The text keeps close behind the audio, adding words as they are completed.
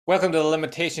Welcome to the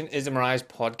Limitation Isn't a Mirage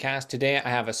podcast. Today I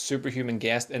have a superhuman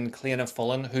guest in Cliona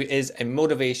Fullen, who is a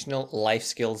motivational life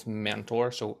skills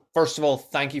mentor. So first of all,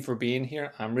 thank you for being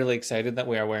here. I'm really excited that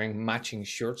we are wearing matching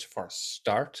shirts for a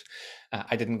start.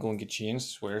 I didn't go and get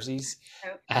changed, swearsies.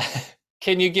 Oh,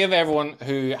 Can you give everyone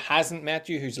who hasn't met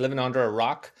you, who's living under a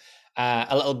rock,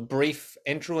 a little brief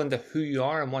intro into who you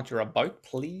are and what you're about,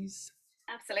 please?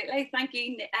 absolutely. Thank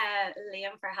you,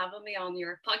 Liam, for having me on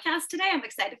your podcast today. I'm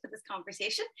excited for this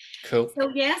conversation. Cool.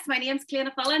 So, yes, my name's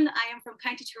Cliona Fullen. I am from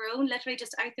County Tyrone, literally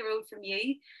just out the road from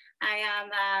you. I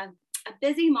am a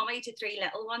busy mummy to three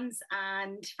little ones.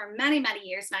 And for many, many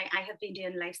years now, I have been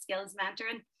doing life skills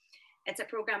mentoring. It's a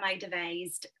program I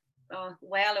devised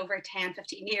well over 10,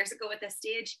 15 years ago at this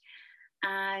stage.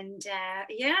 And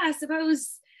yeah, I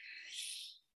suppose,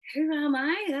 who am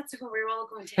I? That's what we're all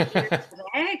going to hear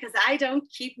today, because I don't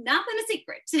keep nothing a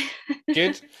secret.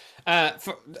 Good. I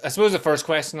suppose the first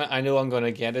question that I know I'm going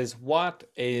to get is, what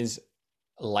is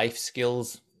life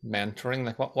skills mentoring?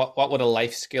 Like, what would a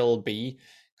life skill be?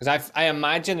 Because I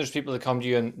imagine there's people that come to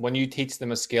you and when you teach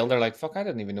them a skill, they're like, "Fuck, I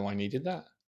didn't even know I needed that."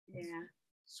 Yeah,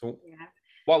 So, yeah.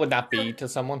 what would that So be to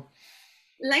someone?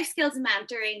 life skills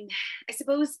mentoring, I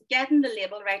suppose getting the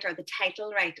label right or the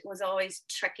title right was always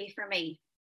tricky for me,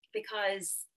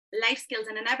 because life skills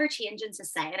in an ever-changing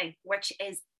society, which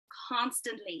is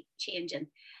constantly changing,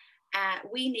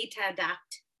 we need to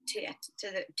adapt to it,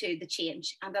 to the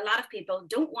change. And a lot of people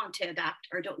don't want to adapt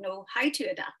or don't know how to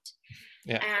adapt.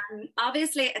 Yeah.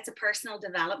 Obviously, it's a personal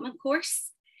development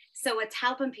course. So it's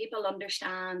helping people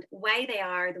understand why they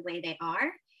are the way they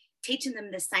are, teaching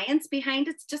them the science behind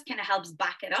it. Just kind of helps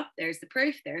back it up. There's the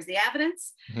proof, there's the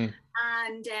evidence. Mhm.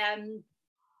 And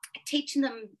teaching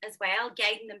them as well,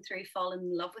 guiding them through falling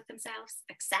in love with themselves,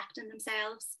 accepting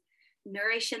themselves,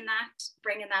 nourishing that,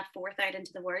 bringing that forth out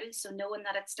into the world. So knowing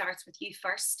that it starts with you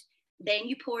first, then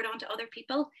you pour it onto other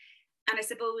people. And I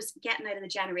suppose getting out of the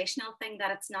generational thing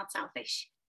that it's not selfish,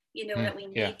 that we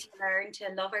Yeah. need to learn to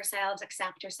love ourselves,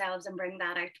 accept ourselves, and bring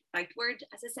that outward,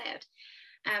 as I said.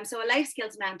 So a life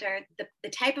skills mentor, the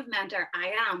type of mentor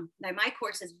I am, now my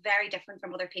course is very different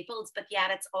from other people's, but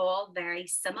yet it's all very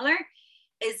similar,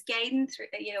 is guiding through,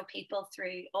 people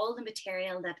through all the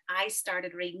material that I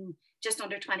started reading just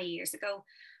under 20 years ago,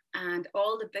 and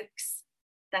all the books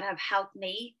that have helped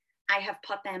me. I have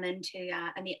put them into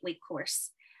an 8-week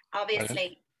course. Brilliant.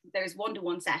 Obviously, there's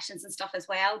one-to-one sessions and stuff as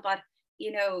well, but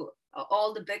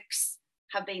all the books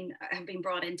have been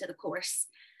brought into the course,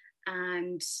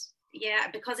 and yeah,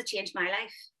 because it changed my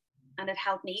life, and it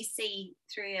helped me see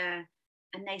through a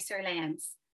nicer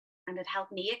lens, and it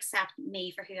helped me accept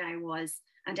me for who I was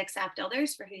and accept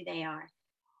others for who they are.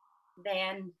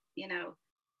 Then you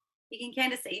can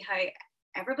kind of see how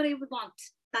everybody would want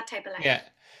that type of life. Yeah.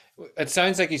 It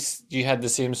sounds like you had the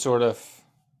same sort of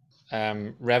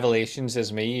revelations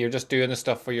as me. You're just doing the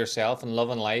stuff for yourself and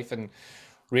loving life and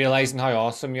realizing how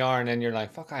awesome you are, and then you're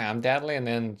like, "Fuck, I am deadly." And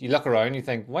then you look around, and you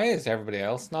think, "Why is everybody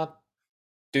else not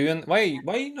doing? Why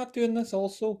are you not doing this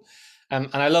also?" And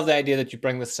I love the idea that you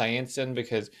bring the science in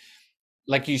because,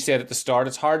 like you said at the start,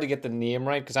 it's hard to get the name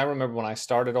right. Because I remember when I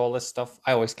started all this stuff,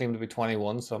 I always claimed to be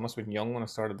 21, so I must have been young when I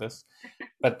started this.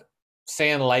 But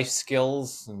saying life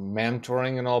skills and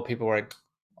mentoring and all, people were like,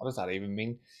 "What does that even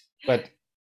mean?" But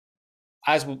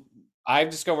as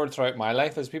I've discovered throughout my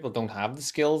life, is people don't have the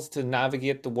skills to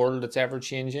navigate the world that's ever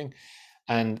changing,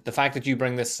 and the fact that you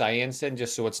bring this science in,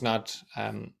 just so it's not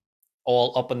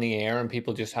all up in the air and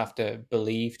people just have to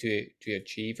believe to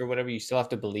achieve or whatever. You still have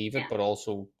to believe it, Yeah, but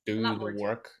also a do lot the more to it.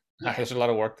 work. Yeah, There's a lot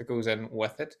of work that goes in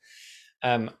with it.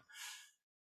 Um,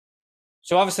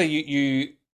 so obviously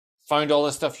you found all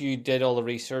the stuff, you did all the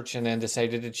research, and then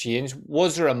decided to change.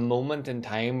 Was there a moment in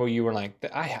time where you were like,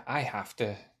 I have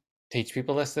to teach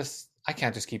people this? I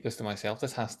can't just keep this to myself.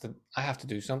 I have to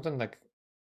do something. Like,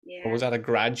 or was yeah. that a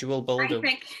gradual build? I Or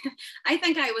think I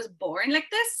think I was born like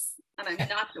this, and I'm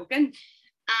not joking.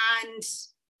 And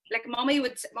like mommy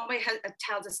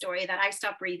tells a story that I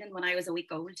stopped breathing when I was a week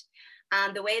old,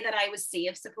 and the way that I was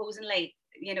saved, supposedly,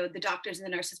 the doctors and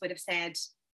the nurses would have said,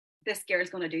 "This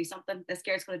girl's going to do something. This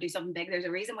girl's going to do something big. There's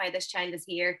a reason why this child is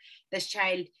here. This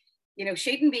child,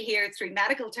 shouldn't be here through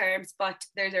medical terms, but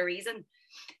there's a reason."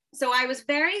 So I was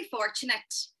very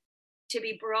fortunate to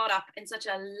be brought up in such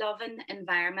a loving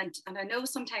environment. And I know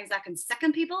sometimes that can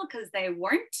sicken people because they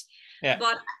weren't, yeah,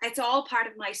 but it's all part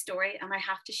of my story and I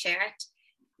have to share it.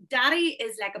 Daddy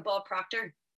is like a Bob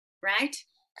Proctor, right?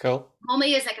 cool.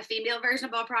 Mummy is like a female version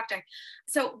of Bob Proctor.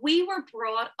 So we were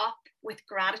brought up with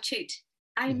gratitude.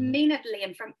 I Hmm. mean it,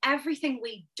 Liam, from everything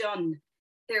we've done,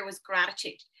 there was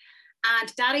gratitude.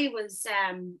 And Daddy was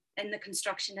in the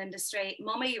construction industry.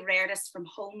 Mummy reared us from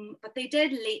home, but they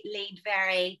did lead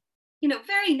very,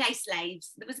 very nice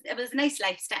lives. It was a nice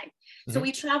lifestyle. Mm-hmm. So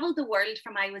we traveled the world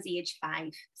from I was age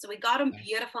 5. So we got on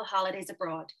beautiful holidays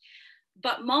abroad.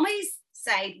 But Mummy's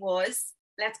side was,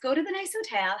 let's go to the nice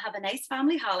hotel, have a nice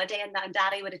family holiday. And then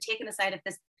Daddy would have taken us out of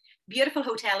this beautiful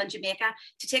hotel in Jamaica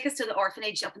to take us to the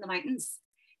orphanage up in the mountains,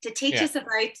 to teach us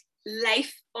about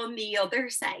life on the other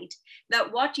side,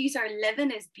 that what you are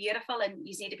living is beautiful and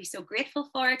you need to be so grateful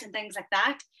for it and things like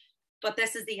that, but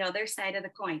this is the other side of the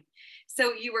coin.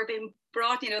 So you were being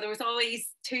brought, there was always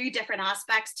 2 different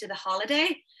aspects to the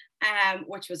holiday,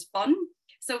 which was fun.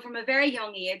 So from a very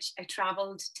young age, I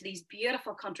traveled to these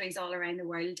beautiful countries all around the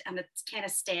world, and it's kind of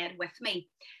stayed with me.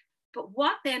 But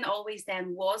what then always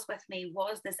then was with me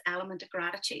was this element of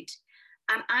gratitude.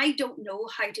 And I don't know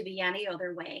how to be any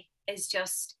other way, is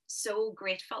just so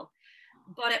grateful.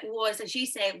 But it was, as you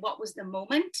say, what was the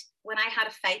moment when I had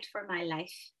to fight for my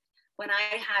life, when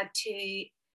I had to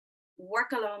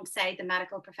work alongside the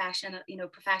medical profession,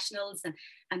 professionals,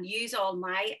 and use all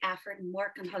my effort and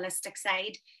work and holistic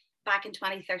side back in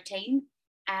 2013.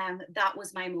 That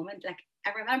was my moment. Like,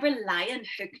 I remember lying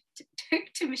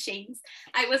hooked to machines.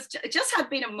 I was just had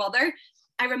been a mother.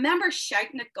 I remember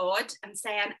shouting at God and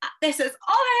saying, this is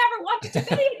all I ever wanted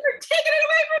to be. You're taking it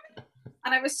away from me.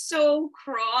 And I was so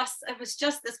cross. It was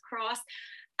just this cross.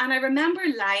 And I remember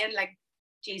lying like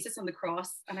Jesus on the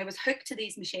cross, and I was hooked to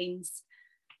these machines.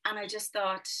 And I just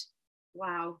thought,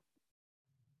 wow,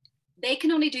 they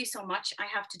can only do so much. I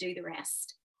have to do the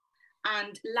rest.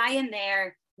 And lying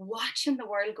there, watching the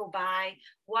world go by,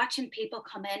 watching people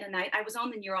come in and out. I was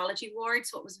on the neurology ward,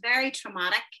 so it was very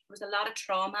traumatic. It was a lot of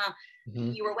trauma.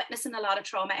 Mm-hmm. You were witnessing a lot of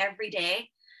trauma every day.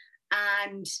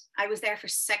 And I was there for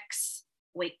 6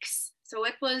 weeks. So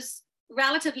it was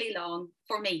relatively long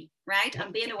for me, right?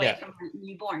 And being away from a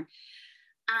newborn.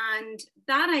 And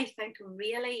that, I think,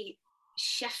 really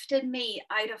shifted me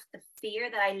out of the fear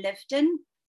that I lived in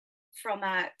from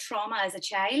a trauma as a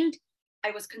child.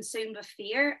 I was consumed with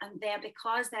fear, and then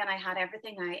because then I had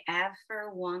everything I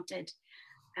ever wanted.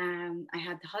 I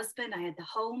had the husband, I had the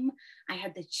home, I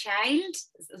had the child.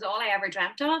 This is all I ever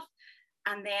dreamt of.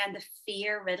 And then the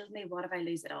fear riddled me. What if I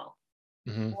lose it all?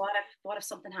 Mm-hmm. What if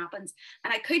something happens?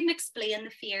 And I couldn't explain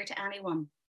the fear to anyone.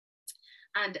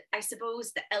 And I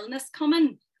suppose the illness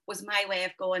coming was my way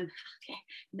of going, okay,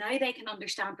 now they can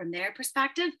understand from their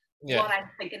perspective what I'm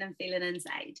thinking and feeling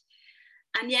inside.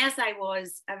 And yes, I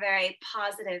was a very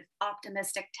positive,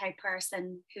 optimistic type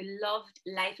person who loved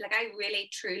life. Like, I really,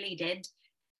 truly did.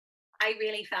 I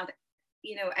really felt,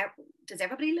 does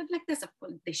everybody live like this?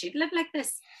 Well, they should live like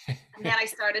this. And then I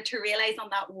started to realize on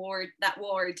that ward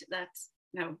that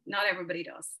no, not everybody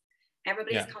does.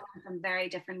 Everybody's coming from very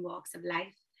different walks of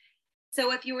life.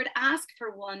 So if you were to ask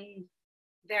for one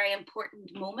very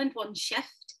important moment, one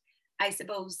shift, I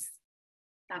suppose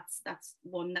that's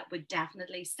one that would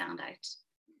definitely stand out.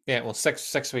 Yeah, well,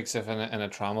 six weeks in a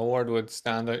trauma ward would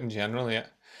stand out in general, yeah.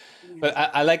 But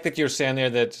I like that you're saying there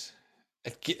that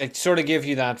it sort of gives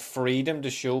you that freedom to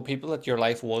show people that your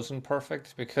life wasn't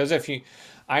perfect. Because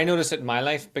I notice it in my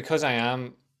life, because I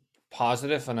am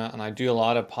positive and I do a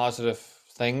lot of positive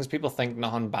things, people think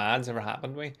nothing bad's ever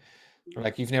happened to me. They're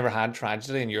like, you've never had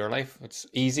tragedy in your life. It's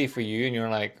easy for you, and you're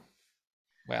like,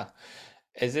 well,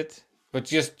 is it? But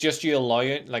just you allow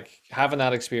it, like having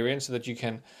that experience so that you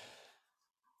can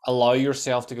allow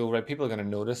yourself to go, right, people are going to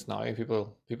notice now,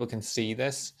 people can see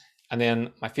this. And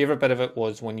then my favorite bit of it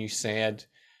was when you said,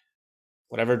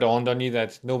 whatever dawned on you,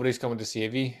 that nobody's coming to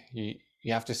save you, you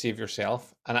have to save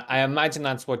yourself. And I imagine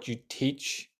that's what you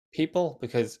teach people,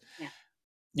 because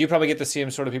you probably get the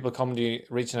same sort of people coming to you,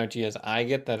 reaching out to you as I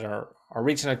get, that are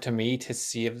reaching out to me to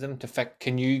save them.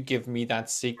 Can you give me that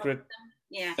secret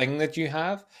thing that you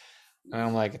have? And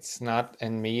I'm like, it's not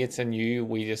in me, it's in you.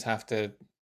 We just have to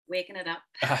waking it up.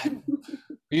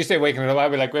 You say waking it up,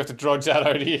 I'd be like, we have to drudge that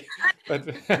out of you.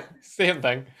 But same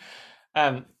thing.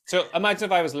 So imagine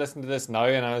if I was listening to this now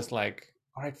and I was like,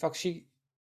 all right, fuck, she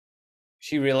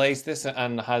realized this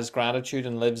and has gratitude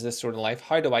and lives this sort of life.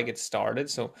 How do I get started?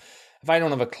 So if I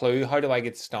don't have a clue, how do I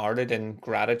get started in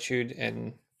gratitude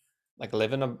and like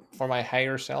living for my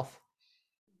higher self?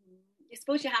 I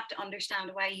suppose you have to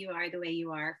understand why you are the way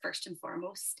you are first and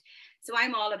foremost. So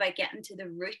I'm all about getting to the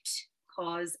root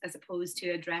cause as opposed to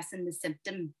addressing the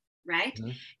symptom, right?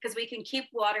 Because we can keep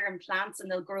watering plants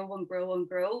and they'll grow and grow and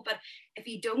grow. But if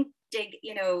you don't dig,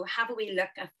 have a wee look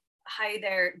at how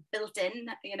they're built in,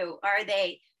 are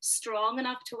they strong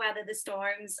enough to weather the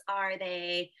storms? Are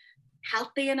they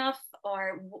healthy enough,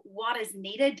 or what is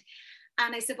needed?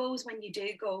 And I suppose when you do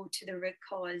go to the root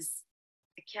cause,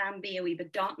 it can be a wee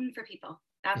bit daunting for people.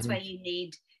 That's Hmm. why you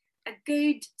need a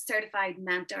good certified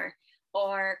mentor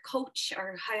or coach,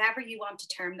 or however you want to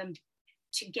term them,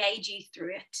 to guide you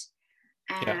through it.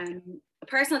 Yeah.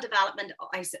 Personal development,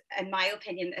 in my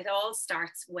opinion, it all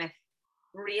starts with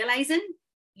realizing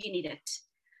you need it.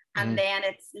 And Hmm. then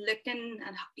it's looking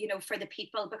and, for the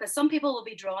people, because some people will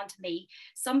be drawn to me,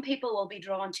 some people will be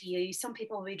drawn to you, some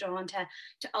people will be drawn to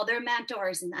other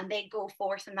mentors, and they go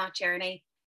forth in that journey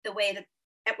the way that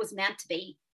it was meant to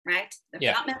be, right? If they're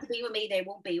Yeah. not meant to be with me, they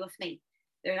won't be with me.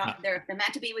 They're No. not, if they're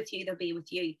meant to be with you, they'll be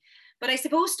with you. But I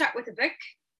suppose start with a book.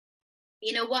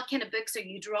 What kind of books are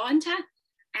you drawn to?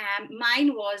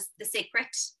 Mine was The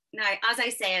Secret. Now, as I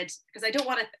said, because I don't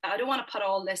want to put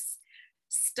all this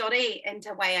study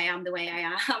into why I am the way I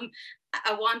am.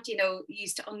 I want, you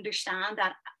to understand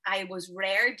that I was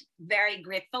reared very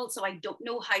grateful, so I don't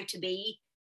know how to be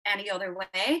any other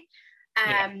way.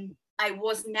 Yeah. I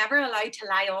was never allowed to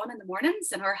lie on in the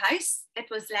mornings in our house. It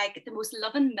was like the most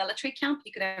loving military camp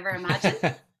you could ever imagine.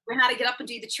 We had to get up and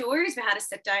do the chores. We had to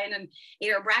sit down and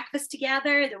eat our breakfast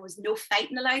together. There was no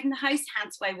fighting allowed in the house,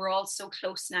 hence why we're all so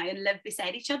close now and live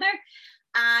beside each other.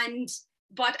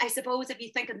 But I suppose if you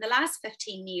think in the last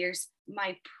 15 years,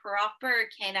 my proper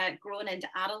kind of grown into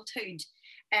adulthood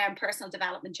personal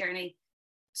development journey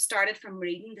started from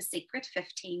reading The Secret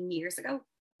 15 years ago.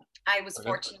 I was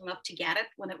fortunate enough to get it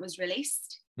when it was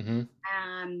released by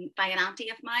an auntie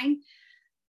of mine,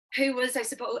 who was, I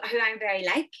suppose, who I'm very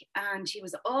like, and she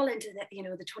was all into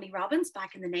the Tony Robbins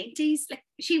back in the 90s. Like,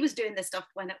 she was doing this stuff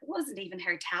when it wasn't even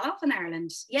heard tell of in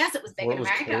Ireland. Yes, it was big in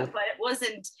America, cool, but it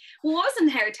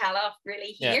wasn't heard tell of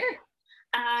really here.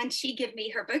 Yeah. And she gave me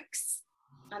her books,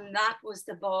 and that was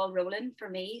the ball rolling for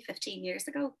me 15 years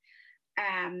ago.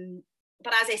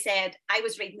 But as I said, I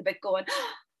was reading the book going,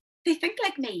 oh, they think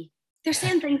like me. They're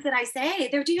saying things that I say.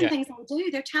 They're doing things I do.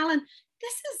 They're telling.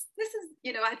 This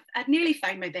is, I'd nearly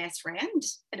found my best friend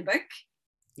in a book.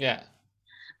 Yeah.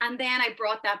 And then I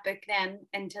brought that book then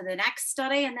into the next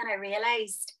study. And then I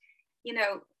realized, you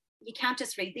can't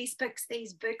just read these books.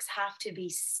 These books have to be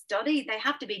studied. They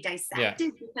have to be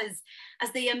dissected, because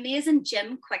as the amazing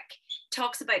Jim Quick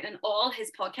talks about in all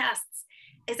his podcasts,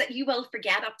 is that you will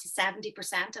forget up to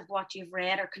 70% of what you've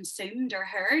read or consumed or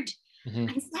heard. Mm-hmm.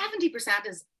 And 70%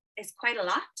 is quite a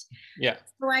lot. Yeah.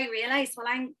 So I realized, well,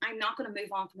 I'm not going to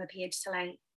move on from a page till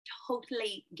I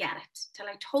totally get it, till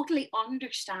I totally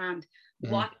understand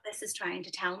what this is trying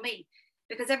to tell me.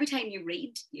 Because every time you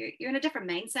read, you're in a different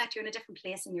mindset, you're in a different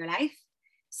place in your life.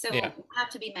 So you have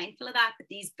to be mindful of that. But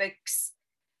these books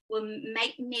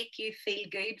might make you feel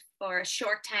good for a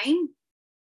short time,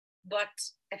 but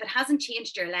if it hasn't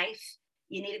changed your life,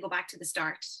 you need to go back to the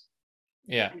start.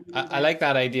 Yeah, I like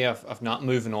that idea of not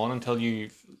moving on until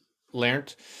you've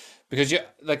learned, because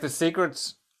The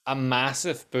Secret's a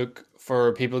massive book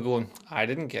for people going, I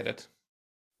didn't get it.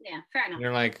 Yeah, fair enough. And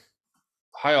you're like,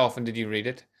 how often did you read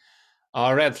it? Oh,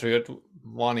 I read through it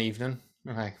one evening.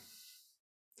 Okay.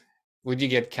 Would you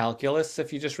get calculus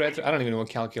if you just read through? I don't even know what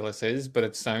calculus is, but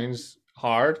it sounds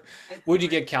hard. Would you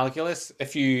get calculus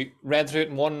if you read through it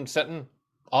in one sitting?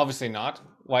 Obviously not.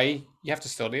 Why? You have to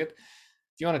study it.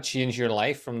 If you want to change your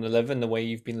life from living the way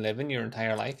you've been living your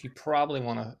entire life, you probably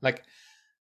want to,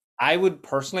 I would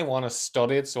personally want to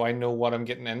study it so I know what I'm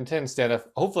getting into, instead of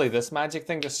hopefully this magic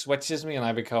thing just switches me and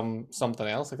I become something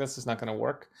else. This is not going to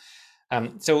work.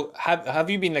 So have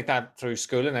you been like that through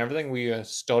school and everything? Were you a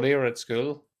studier at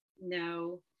school?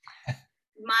 No.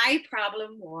 My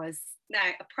problem was, now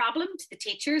a problem to the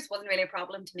teachers wasn't really a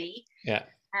problem to me. Yeah.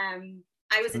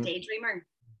 I was a daydreamer.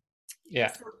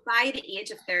 Yeah. So by the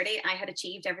age of 30, I had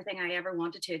achieved everything I ever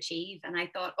wanted to achieve. And I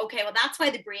thought, okay, well, that's why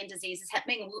the brain disease is hit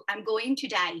me. I'm going to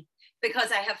die because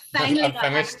I have finally got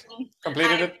everything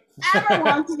completed it. ever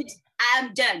wanted.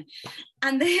 I'm done.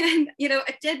 And then,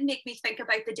 it did make me think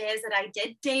about the days that I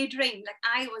did daydream. Like,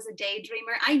 I was a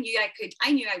daydreamer. I knew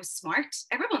I was smart.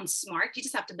 Everyone's smart. You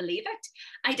just have to believe it.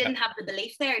 I didn't have the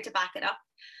belief there to back it up.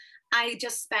 I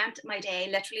just spent my day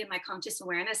literally in my conscious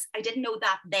awareness. I didn't know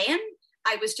that then.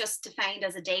 I was just defined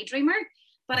as a daydreamer,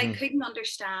 but I couldn't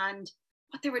understand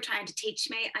what they were trying to teach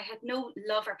me. I had no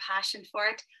love or passion for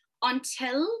it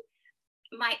until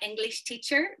my English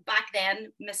teacher back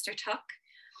then, Mr. Tuck,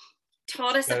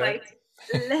 taught us about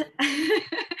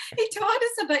he taught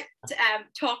us about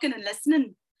talking and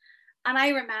listening. And I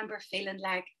remember feeling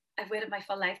like I've waited my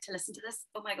full life to listen to this.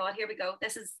 Oh my God, here we go.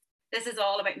 This is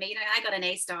all about me. Now I got an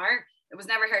A star. It was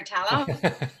never heard tell of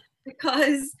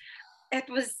because it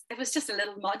was just a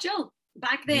little module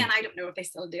back then. I don't know if they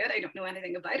still do it. I don't know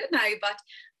anything about it now, but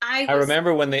I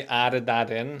remember when they added that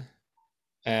in.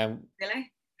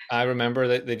 Really? I remember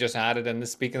that they just added in the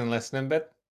speaking and listening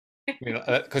bit, you know,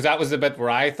 because that was the bit where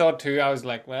I thought too. I was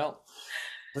like, well,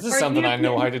 this is Or something I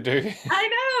know how European, to do. I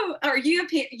know, or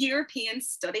European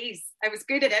studies. I was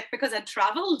good at it because I'd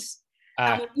traveled.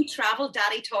 And Ah, when you travel,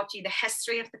 Daddy taught you the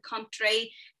history of the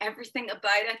country, everything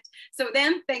about it. So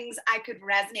then things I could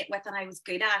resonate with and I was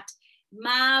good at.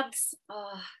 Maths,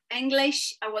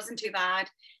 English, I wasn't too bad.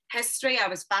 History, I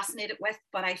was fascinated with,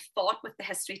 but I fought with the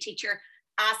history teacher,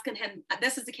 asking him,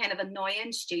 this is the kind of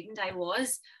annoying student I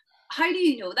was. How do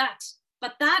you know that?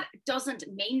 But that doesn't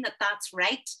mean that that's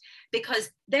right,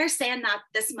 because they're saying that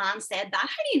this man said that. How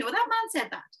do you know that man said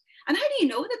that? And how do you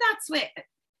know that that's what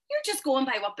you're just going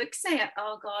by what books say?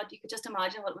 Oh God, you could just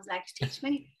imagine what it was like to teach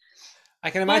me. I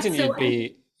can But imagine so you'd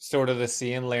be sort of the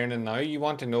same learning now. You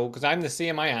want to know because I'm the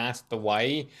same. I asked the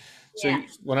why. So yeah,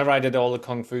 whenever I did all the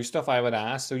kung fu stuff, I would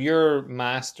ask. So your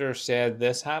master said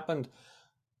this happened.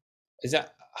 Is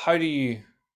that how do you?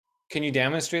 Can you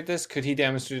demonstrate this? Could he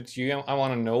demonstrate it to you? I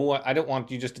want to know. I don't want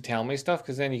you just to tell me stuff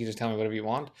because then you can just tell me whatever you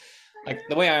want. I Like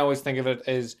the way know. I always think of it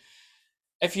is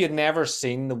if you had never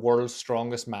seen the world's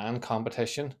strongest man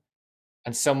competition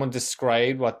and someone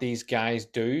described what these guys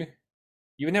do,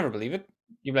 you would never believe it.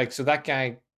 You'd be like, so that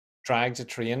guy drags a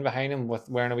train behind him with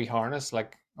wearing a wee harness,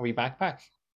 like a wee backpack.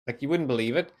 Like you wouldn't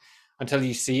believe it until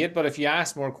you see it. But if you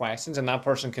ask more questions and that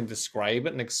person can describe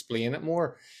it and explain it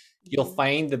more, you'll Mhm.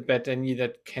 find the bit in you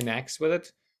that connects with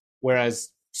it.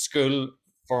 Whereas school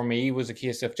for me was a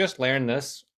case of just learn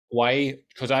this. Why?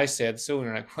 Because I said so. And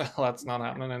you're like, well, that's not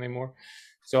happening anymore.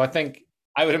 So I think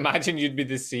I would imagine you'd be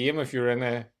the same if you're in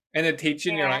a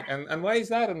teaching. You're Yeah, like, and why is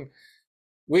that? And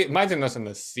we imagine us in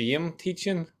the same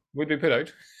teaching would be put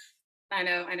out. I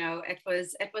know, I know. It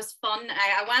was fun.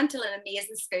 I went to an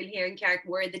amazing school here in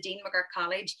Carrickmore, the Dean McGurk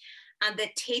College, and the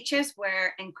teachers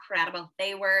were incredible.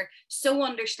 They were so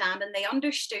understanding. They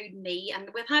understood me, and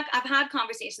I've had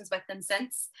conversations with them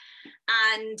since.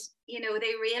 And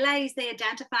they realized, they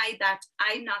identified that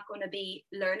I'm not going to be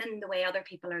learning the way other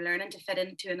people are learning to fit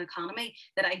into an economy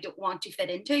that I don't want to fit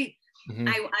into. Hmm.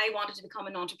 I wanted to become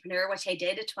an entrepreneur, which I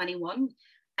did at 21.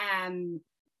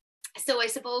 So I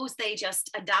suppose they just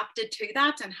adapted to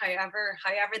that, and however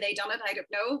they done it, I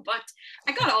don't know. But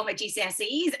I got all my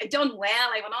GCSEs. I done well.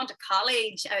 I went on to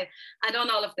college. I done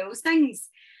all of those things.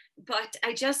 But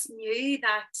I just knew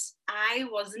that I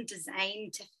wasn't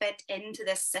designed to fit into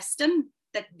this system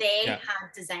that they Yeah.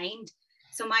 had designed.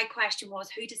 So my question was,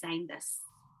 who designed this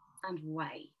and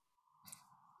why?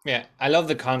 Yeah. I love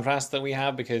the contrast that we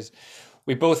have because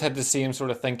we both had the same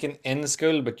sort of thinking in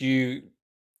school, but you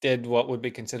did what would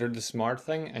be considered the smart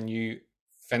thing and you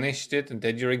finished it and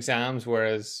did your exams.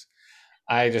 Whereas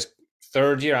I just,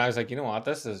 third year, I was like, you know what,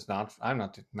 this is not, I'm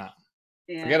not, nah,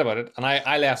 Yeah. forget about it. And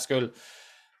I left school.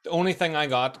 The only thing I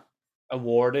got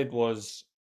awarded was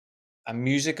a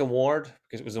music award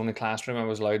because it was the only classroom I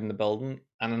was allowed in the building,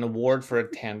 and an award for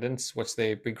attendance, which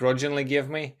they begrudgingly gave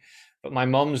me. But my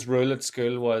mum's rule at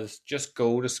school was just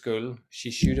go to school. She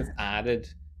should have added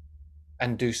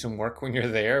and do some work when you're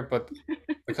there, but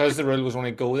because the rule was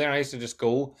only go there, I used to just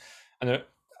go. And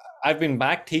I've been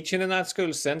back teaching in that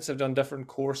school since. I've done different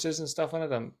courses and stuff in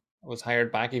it, and I was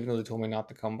hired back even though they told me not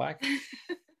to come back.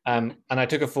 And I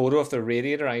took a photo of the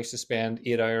radiator. I used to spend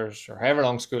 8 hours or however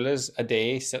long school is a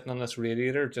day sitting on this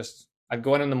radiator. Just I'd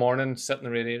go in the morning, sit in the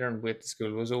radiator, and wait till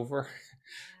school was over.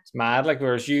 It's mad. Like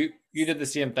whereas you did the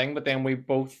same thing, but then we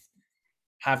both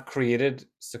have created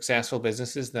successful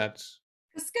businesses that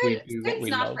School we do what school's we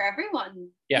not for love. everyone,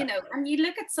 Yeah, and you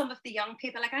look at some of the young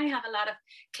people, like I have a lot of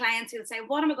clients who'll say,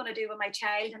 what am I going to do with my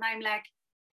child? And I'm like,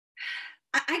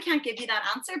 I can't give you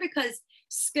that answer, because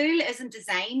school isn't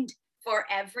designed for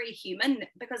every human,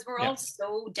 because we're yeah, all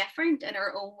so different in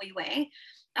our own wee way,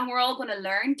 and we're all going to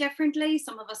learn differently.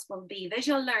 Some of us will be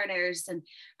visual learners,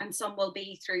 and some will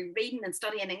be through reading and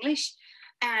studying English.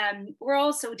 We're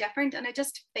all so different, and I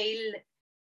just feel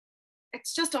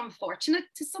it's just unfortunate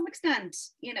to some extent,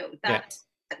 yeah, that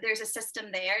there's a system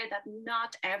there that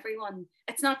not everyone,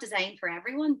 it's not designed for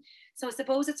everyone. So I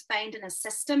suppose it's finding a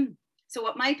system. So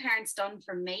what my parents done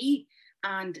for me,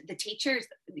 and the teachers,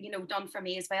 done for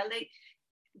me as well,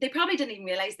 they probably didn't even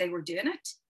realize they were doing it.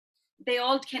 They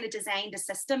all kind of designed a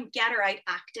system: get her out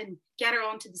acting, get her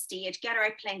onto the stage, get her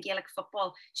out playing Gaelic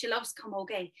football. She loves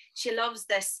camogie. She loves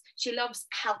this. She loves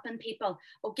helping people.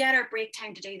 Oh, get her break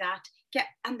time to do that.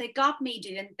 And they got me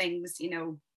doing things,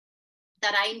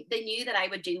 that they knew that I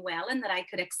would do well and that I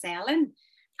could excel in.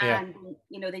 yeah. And,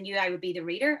 they knew I would be the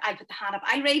reader. I put the hand up,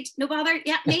 I read, no bother.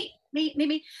 Yeah, me,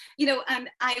 and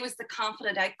I was the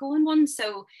confident, outgoing one.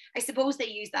 So I suppose they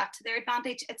use that to their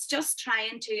advantage. It's just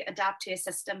trying to adapt to a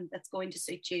system that's going to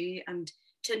suit you and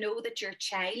to know that your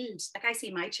child, like I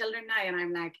see my children now and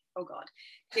I'm like, oh God,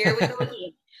 here we go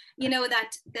again. You know,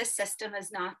 that this system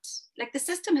is not, like the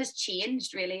system has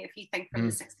changed really, if you think from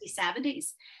the 60s,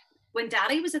 70s. When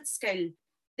Daddy was at school,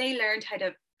 they learned how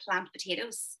to plant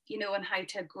potatoes, you know, and how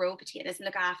to grow potatoes and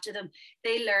look after them.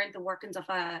 They learned the workings of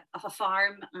a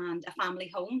farm and a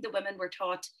family home. The women were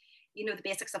taught, you know, the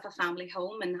basics of a family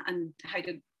home and how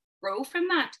to grow from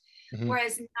that.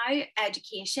 Whereas now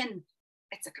education,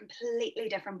 it's a completely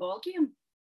different ballgame.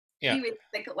 Yeah. You really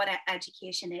think of what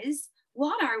education is.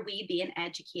 What are we being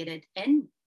educated in,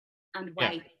 and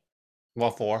why? Yeah.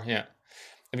 What for? Yeah.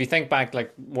 If you think back,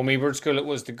 like when we were at school, it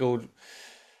was to go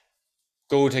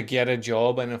to get a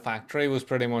job in a factory was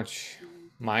pretty much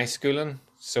my schooling.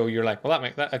 So you're like, well, that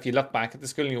make that. If you look back at the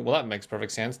schooling, you go, well, that makes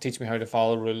perfect sense. Teach me how to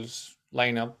follow rules,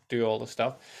 line up, do all the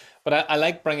stuff. But I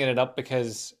like bringing it up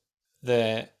because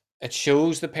it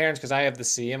shows the parents, because I have the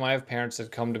same. I have parents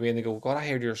that come to me and they go, God, I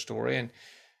heard your story and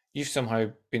you've somehow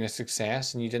been a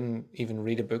success and you didn't even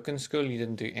read a book in school. You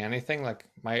didn't do anything. Like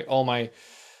all my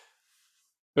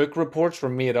book reports were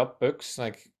made up books.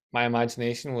 Like my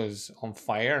imagination was on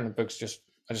fire, and the books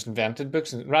I just invented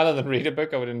books, and rather than read a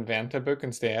book, I would invent a book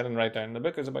instead and write down the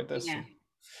book is about this.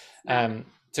 Yeah.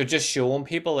 So just showing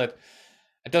people that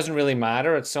it doesn't really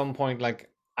matter at some point. Like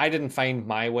I didn't find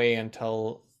my way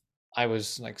until I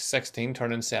was like 16,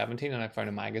 turning 17, and I found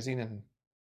a magazine and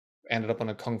ended up on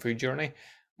a kung fu journey.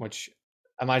 Which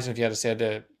imagine if you had said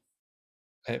to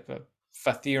a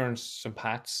fifth year in St.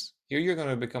 Pat's, you're going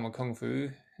to become a kung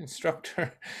fu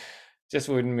instructor. Just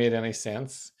wouldn't make any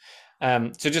sense.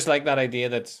 So just like that idea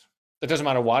that it doesn't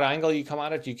matter what angle you come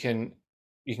at it, you can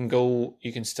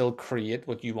still create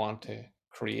what you want to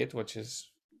create, which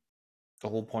is the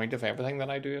whole point of everything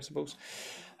that I do, I suppose.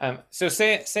 So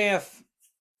say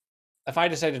if I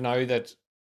decided now that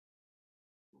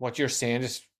what you're saying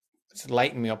just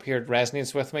lighten me up here, it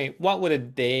resonates with me. What would a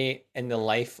day in the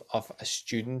life of a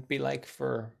student be like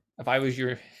for if I was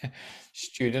your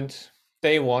student,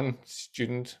 day one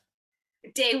student?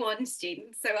 Day one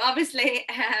student. So obviously,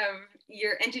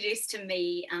 you're introduced to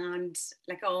me and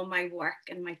like all my work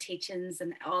and my teachings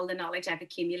and all the knowledge I've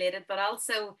accumulated, but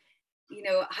also, you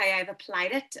know, how I've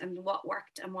applied it and what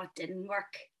worked and what didn't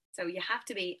work. So you have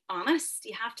to be honest.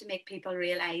 You have to make people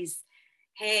realize,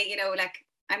 hey, you know, like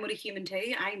I'm only human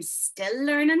too. I'm still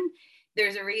learning.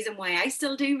 There's a reason why I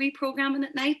still do reprogramming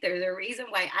at night. There's a reason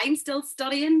why I'm still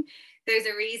studying. There's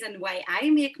a reason why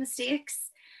I make mistakes.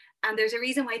 And there's a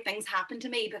reason why things happen to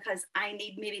me, because I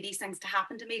need maybe these things to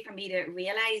happen to me for me to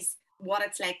realize what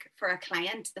it's like for a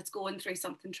client that's going through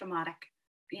something traumatic,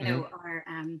 you know,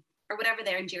 or whatever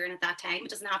they're enduring at that time. It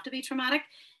doesn't have to be traumatic.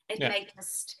 It might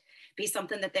just be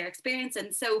something that they're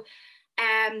experiencing. So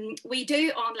we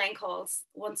do online calls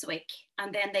once a week,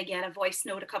 and then they get a voice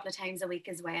note a couple of times a week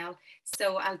as well.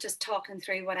 So I'll just talk them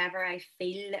through whatever I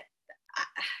feel.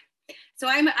 So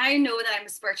I know that I'm a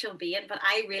spiritual being, but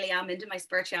I really am into my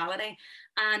spirituality,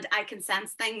 and I can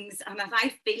sense things. And if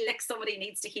I feel like somebody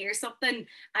needs to hear something,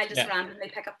 I just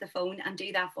randomly pick up the phone and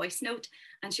do that voice note.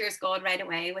 And sure as God, right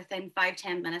away, within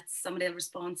 5-10 minutes, somebody will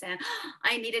respond saying, oh,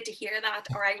 I needed to hear that,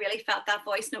 or I really felt that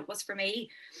voice note was for me.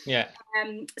 Yeah.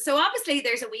 So obviously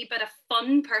there's a wee bit of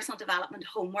fun personal development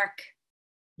homework.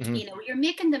 You know, you're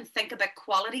making them think about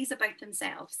qualities about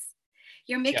themselves.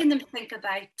 You're making them think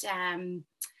about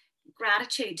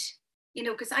gratitude, you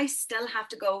know, because I still have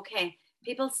to go, okay,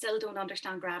 people still don't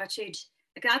understand gratitude.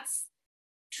 Like that's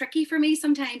tricky for me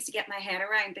sometimes to get my head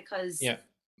around, because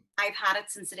I've had it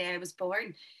since the day I was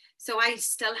born. So I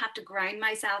still have to ground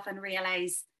myself and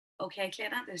realize, okay,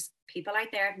 Clayton, there's people out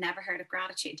there who've never heard of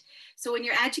gratitude. So when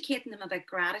you're educating them about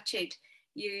gratitude,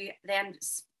 you then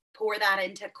pour that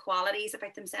into qualities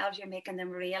about themselves. You're making them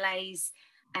realize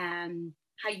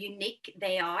how unique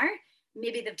they are.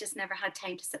 Maybe they've just never had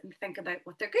time to sit and think about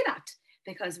what they're good at.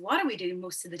 Because what do we do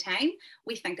most of the time?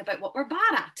 We think about what we're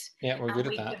bad at. Yeah, we're good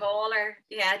at that. We give all our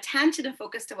attention and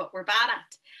focus to what we're bad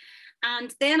at.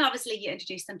 And then obviously you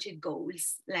introduce them to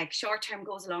goals, like short-term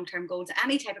goals, long-term goals,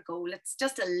 any type of goal. It's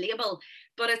just a label,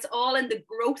 but it's all in the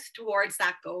growth towards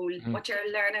that goal, what you're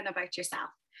learning about yourself.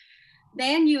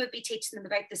 Then you would be teaching them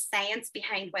about the science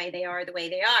behind why they are the way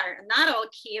they are. And that all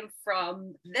came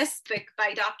from this book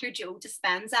by Dr. Joe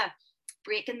Dispenza,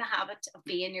 Breaking the Habit of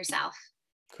Being Yourself.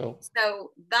 Cool.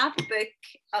 So that book,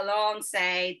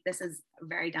 alongside, this is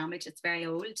very damaged, it's very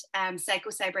old,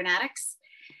 Psycho-Cybernetics,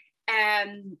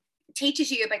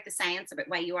 teaches you about the science about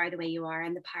why you are the way you are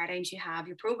and the paradigms you have,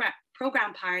 your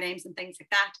program paradigms and things like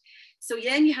that. So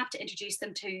then you have to introduce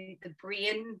them to the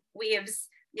brain waves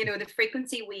you know, the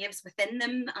frequency waves within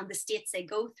them and the states they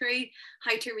go through,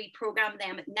 how to reprogram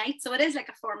them at night. So it is like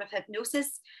a form of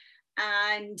hypnosis,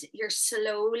 and you're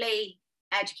slowly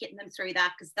educating them through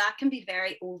that, because that can be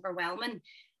very overwhelming.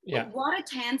 Yeah. But what it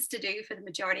tends to do for the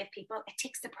majority of people, it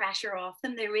takes the pressure off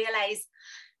them. They realize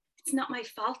it's not my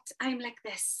fault. I'm like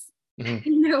this, Mm-hmm.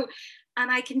 you know, and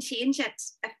I can change it.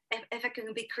 If it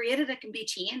can be created, it can be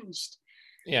changed.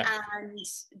 Yeah. And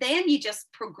then you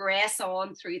just progress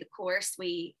on through the course.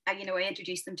 I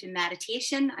introduce them to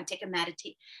meditation. I take a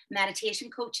meditation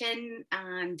coaching,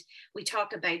 and we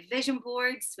talk about vision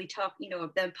boards. We talk, you know,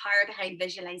 the power behind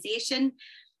visualization,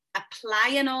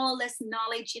 applying all this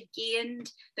knowledge you've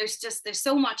gained. There's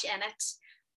so much in it.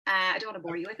 I don't want to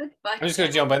bore you with it, but I'm just going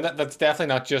to jump in. That's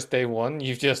definitely not just day one.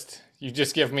 You've just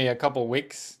given me a couple of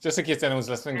weeks, just in case anyone's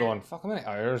listening, going, "Fuck, how many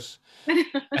hours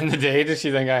in the day does she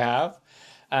think I have?"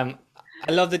 I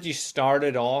love that you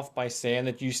started off by saying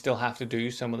that you still have to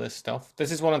do some of this stuff.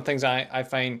 This is one of the things I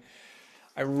find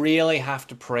I really have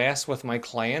to press with my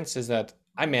clients, is that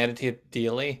I meditate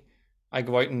daily. I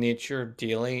go out in nature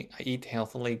daily. I eat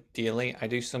healthily daily. I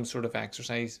do some sort of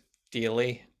exercise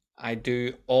daily. I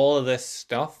do all of this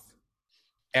stuff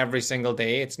every single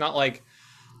day. It's not like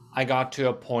I got to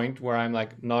a point where I'm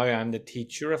like, now I'm the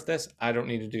teacher of this, I don't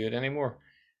need to do it anymore.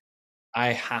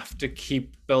 I have to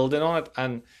keep building on it.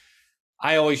 And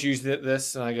I always use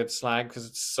this, and I get slagged because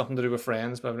it's something to do with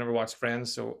Friends, but I've never watched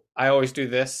Friends. So I always do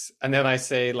this. And then I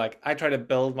say, like, I try to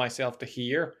build myself to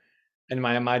here in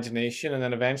my imagination. And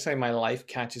then eventually my life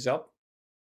catches up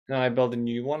and I build a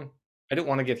new one. I don't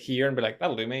want to get here and be like,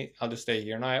 that'll do me, I'll just stay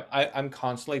here. Now I'm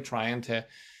constantly trying to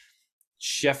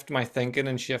shift my thinking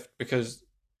and shift, because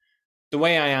the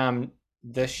way I am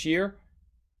this year,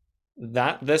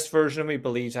 that this version of me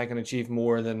believes I can achieve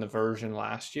more than the version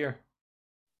last year,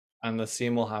 and the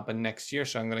same will happen next year.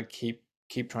 So I'm going to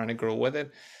keep trying to grow with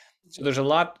it. So there's a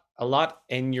lot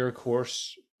in your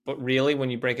course, but really when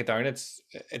you break it down,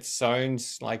 it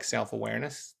sounds like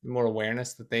self-awareness, more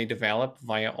awareness that they develop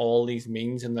via all these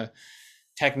means and the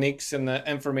techniques and the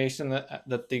information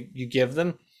that you give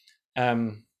them.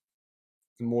 The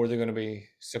more they're going to be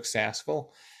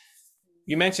successful.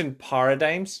 You mentioned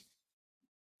paradigms.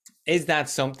 Is that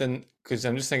something, because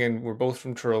I'm just thinking we're both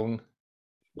from Tyrone,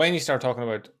 when you start talking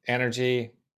about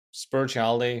energy,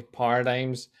 spirituality,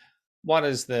 paradigms, what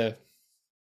is the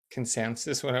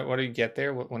consensus? What do you get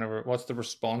there? What's the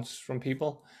response from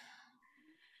people?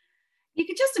 you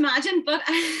could just imagine. But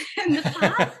in the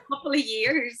past couple of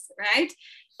years, right?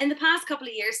 In the past couple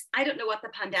of years, I don't know what the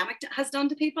pandemic has done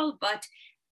to people, but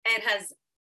it has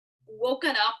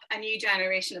woken up a new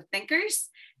generation of thinkers.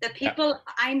 The people,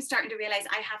 I'm starting to realize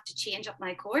I have to change up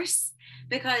my course,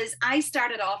 because I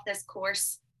started off this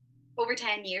course over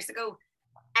 10 years ago,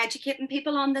 educating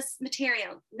people on this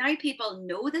material. Now people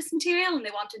know this material and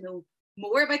they want to know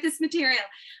more about this material.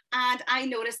 And I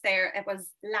noticed there, it was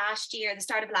last year, the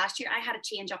start of last year, I had to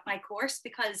change up my course,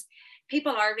 because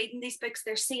people are reading these books,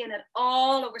 they're seeing it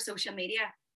all over social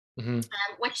media. Mm-hmm.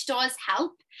 Which does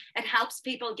help. It helps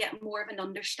people get more of an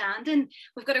understanding.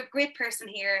 We've got a great person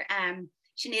here,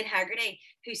 Sinead Haggerty,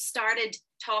 who started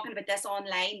talking about this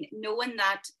online, knowing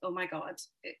that, oh my God,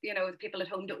 you know, the people at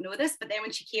home don't know this. But then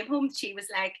when she came home, she was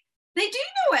like, they do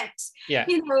know it. Yeah.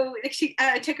 You know, like she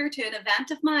took her to an event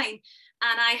of mine,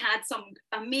 and I had some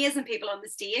amazing people on the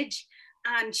stage.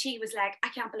 And she was like, I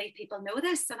can't believe people know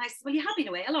this. And I said, well, you have been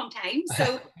away a long time.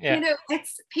 So, yeah. You know,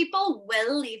 people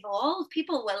will evolve,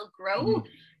 people will grow. Mm-hmm.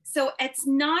 So it's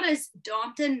not as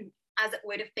daunting as it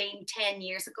would have been 10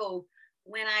 years ago,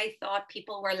 when I thought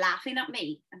people were laughing at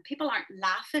me. And people aren't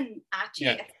laughing at you.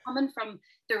 Yeah. It's coming from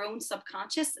their own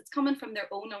subconscious. It's coming from their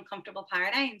own uncomfortable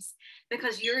paradigms,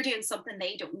 because you're doing something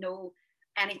they don't know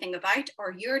anything about,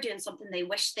 or you're doing something they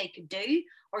wish they could do,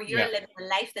 or you're living a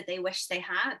life that they wish they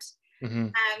had. Mm-hmm.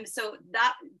 So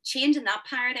that changing that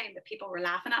paradigm, that people were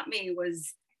laughing at me,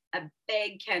 was a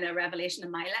big kind of revelation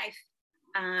in my life.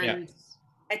 And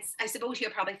it's, I suppose you'll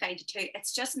probably find it too,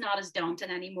 it's just not as daunting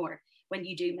anymore when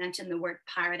you do mention the word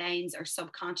paradigms or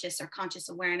subconscious or conscious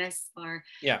awareness, or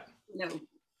you know.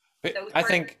 But I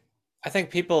think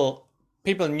people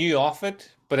knew of it,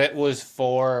 but it was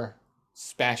for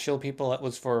special people. It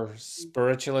was for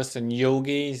spiritualists and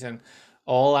yogis and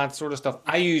all that sort of stuff.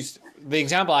 The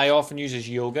example I often use is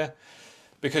yoga,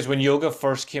 because when yoga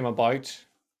first came about,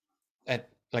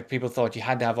 like people thought you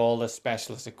had to have all this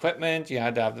specialist equipment, you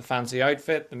had to have the fancy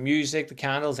outfit, the music, the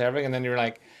candles, everything, and then you're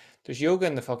like, there's yoga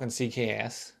in the fucking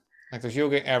CKS. Like there's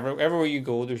yoga everywhere you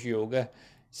go, there's yoga.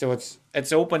 So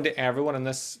it's open to everyone, and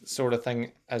this sort of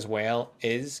thing as well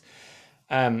is.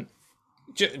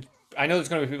 I know there's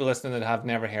going to be people listening that have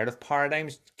never heard of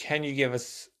paradigms. Can you give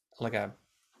us like a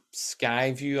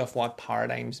sky view of what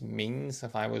paradigms means?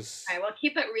 If I was, I will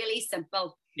keep it really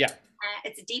simple. yeah,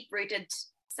 It's a deep rooted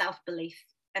self belief.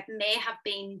 It may have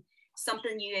been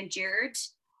something you endured,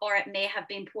 or it may have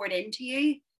been poured into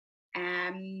you.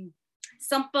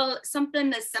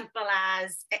 Something as simple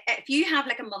as if you have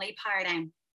like a money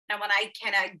paradigm, and when I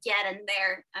kind of get in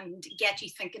there and get you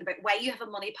thinking about why you have a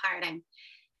money paradigm,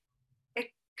 it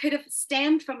could have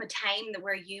stemmed from a time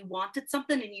where you wanted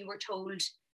something and you were told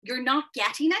you're not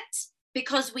getting it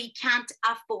because we can't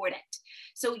afford it.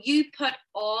 So you put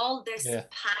all this yeah,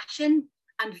 passion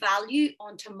and value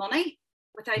onto money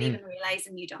without mm-hmm. even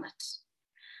realizing you done it.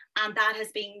 And that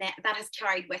has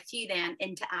carried with you then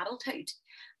into adulthood.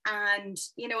 And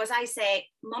as I say,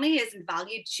 money isn't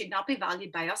valued, should not be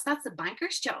valued by us. That's the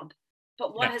banker's job.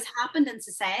 But what Yeah, has happened in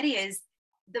society is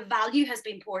the value has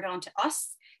been poured onto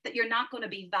us, that you're not going to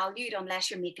be valued unless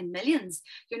you're making millions.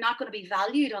 You're not going to be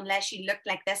valued unless you look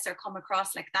like this or come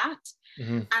across like that.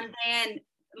 mm-hmm. And then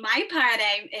my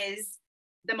paradigm is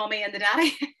the mummy and the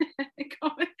daddy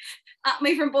coming at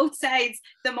me from both sides.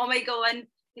 The mummy going,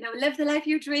 live the life of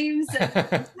your dreams. And,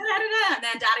 and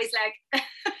then daddy's like,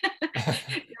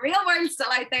 the real world's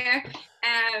still out there.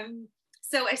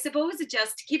 So I suppose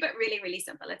to keep it really, really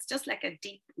simple, it's just like a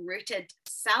deep rooted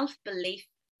self-belief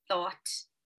thought.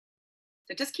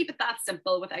 So just keep it that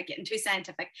simple without getting too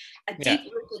scientific. A deep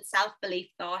rooted self-belief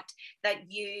thought that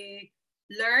you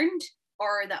learned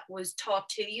or that was taught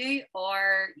to you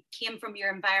or came from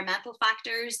your environmental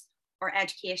factors or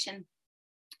education,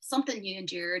 something you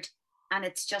endured, and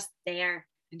it's just there.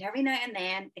 And every now and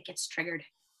then it gets triggered.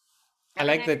 I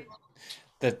like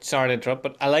that, sorry to interrupt,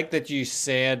 but I like that you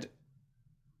said,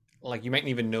 like, you mightn't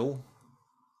even know.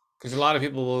 Because a lot of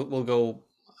people will go,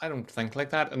 I don't think like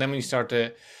that. And then when you start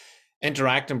to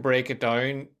interact and break it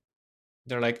down,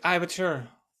 they're like, but sure,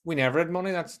 we never had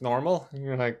money, that's normal. And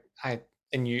you're like,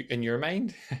 in your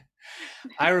mind.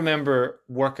 I remember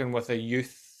working with a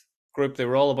youth group. They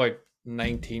were all about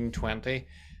 19, 20,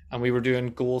 and we were doing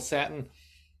goal setting.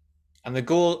 And the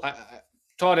goal, I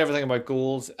taught everything about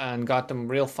goals and got them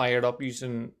real fired up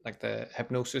using like the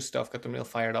hypnosis stuff, got them real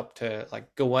fired up to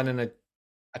like go in and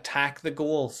attack the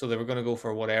goal. So they were going to go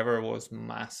for whatever was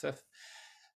massive.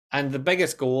 And the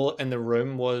biggest goal in the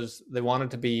room was they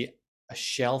wanted to be a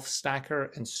shelf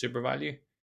stacker in Super Value.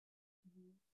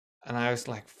 And I was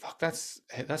like, fuck, that's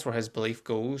where his belief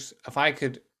goes. If I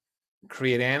could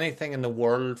create anything in the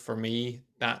world for me,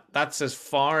 that's as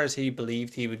far as he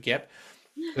believed he would get.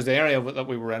 Because the area that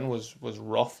we were in was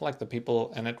rough. Like the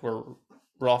people in it were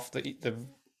rough. The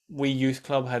wee youth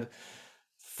club had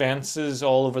fences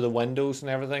all over the windows and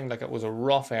everything. Like it was a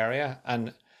rough area,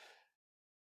 and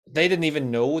they didn't even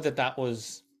know that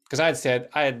was because I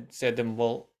had said to them,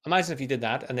 well, imagine if you did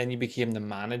that and then you became the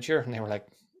manager, and they were like,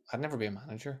 I'd never be a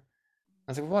manager.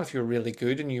 I was like, what if you were really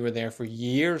good and you were there for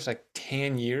years, like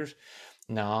 10 years?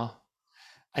 Nah.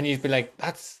 And you'd be like,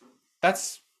 that's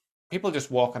people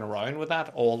just walking around with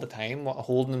that all the time,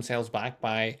 holding themselves back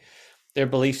by their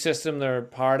belief system, their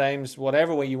paradigms,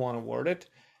 whatever way you want to word it.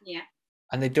 Yeah.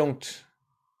 And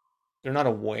they're not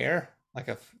aware, like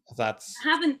if that's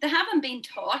they haven't been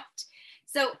taught.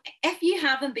 So if you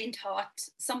haven't been taught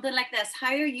something like this,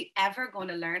 how are you ever going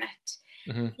to learn it?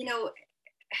 mm-hmm.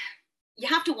 You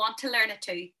have to want to learn it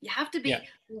too. You have to be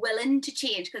willing to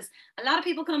change, because a lot of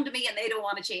people come to me and they don't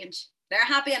want to change. They're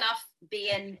happy enough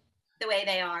being the way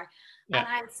they are. And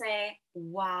I'd say,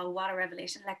 wow, what a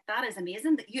revelation. Like, that is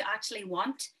amazing that you actually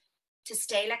want to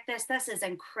stay like this. This is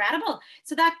incredible.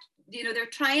 So that, they're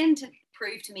trying to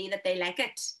prove to me that they like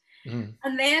it. Mm-hmm.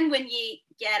 And then when you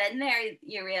get in there,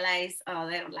 you realize, oh,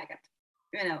 they don't like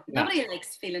it. Nobody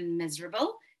likes feeling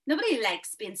miserable. Nobody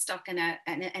likes being stuck in a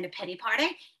pity party.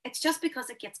 It's just because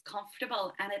it gets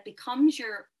comfortable and it becomes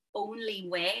your only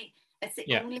way. It's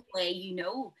the only way you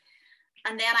know.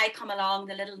 And then I come along,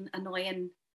 the little annoying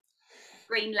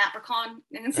green leprechaun,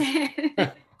 and say,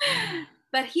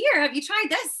 but here, have you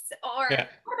tried this? Or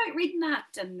what about reading that?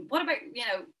 And what about,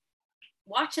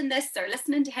 watching this or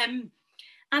listening to him?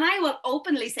 And I will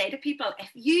openly say to people,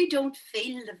 if you don't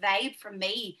feel the vibe from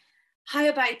me, how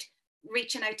about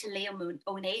reaching out to Liam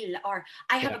O'Neill? Or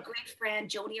I have a great friend,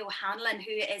 Joni O'Hanlon,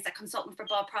 who is a consultant for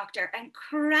Bob Proctor.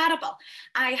 Incredible.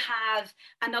 I have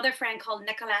another friend called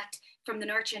Nicolette from the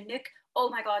Nurture Nook. Oh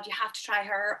my God, you have to try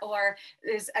her. Or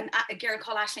there's a girl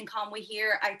called Aisling Conway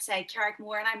here outside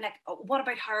Carrickmore. And I'm like, oh, what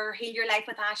about her? Heal Your Life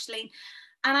with Aisling.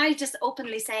 And I just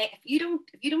openly say, if you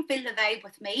don't feel the vibe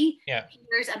with me,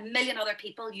 there's a million other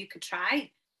people you could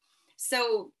try.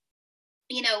 So,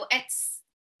 you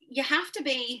have to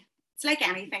be it's like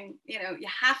anything, you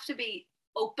have to be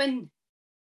open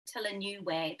to a new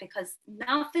way, because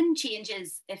nothing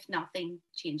changes if nothing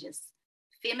changes.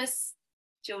 Famous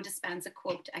Joe Dispenza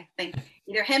quote, I think,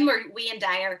 either him or Wayne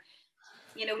Dyer,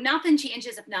 nothing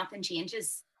changes if nothing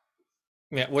changes.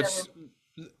 Yeah, So,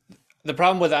 which the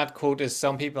problem with that quote is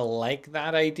some people like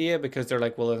that idea because they're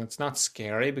like, well, it's not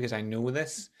scary because I know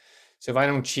this. So if I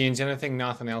don't change anything,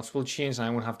 nothing else will change, and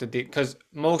I won't have to deal. Because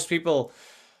most people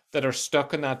that are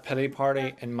stuck in that pity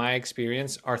party, in my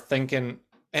experience, are thinking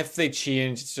if they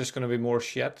change, it's just going to be more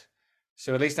shit.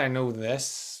 So at least I know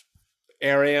this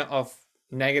area of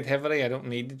negativity. I don't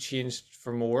need to change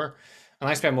for more. And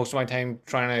I spend most of my time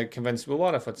trying to convince, well,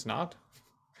 what if it's not?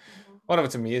 mhm. What if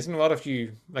it's amazing? What if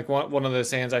you, like one of the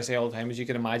sayings I say all the time is you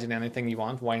can imagine anything you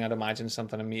want. Why not imagine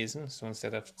something amazing? So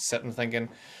instead of sitting thinking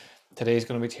today's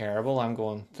going to be terrible, I'm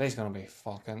going, today's going to be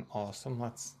fucking awesome.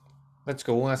 Let's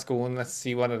go and let's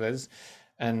see what it is.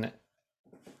 And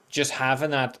just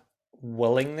having that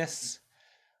willingness,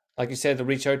 like you said, to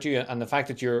reach out to you, and the fact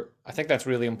that I think that's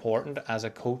really important as a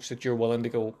coach, that you're willing to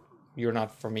go, you're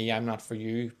not for me, I'm not for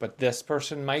you, but this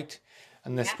person might,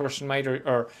 and this Yeah, person might,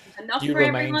 or enough you for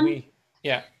remind everyone. me.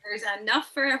 Yeah. There's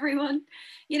enough for everyone,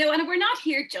 and we're not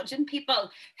here judging people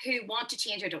who want to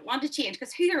change or don't want to change,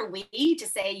 because who are we to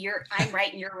say I'm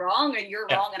right and you're wrong, or you're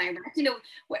Yeah. wrong and I'm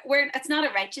right? It's not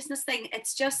a righteousness thing.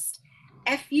 It's just,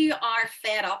 if you are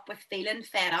fed up with feeling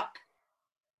fed up,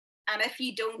 and if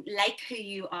you don't like who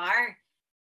you are,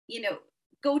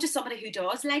 go to somebody who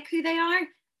does like who they are,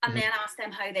 and Mhm. then ask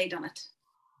them how they done it.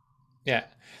 Yeah,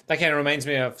 that kind of reminds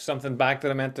me of something back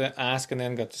that I meant to ask and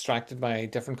then got distracted by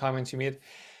different comments you made.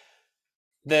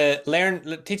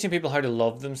 Teaching people how to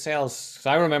love themselves. So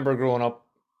I remember growing up,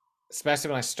 especially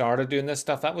when I started doing this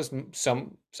stuff, that was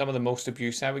some of the most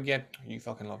abuse I would get. You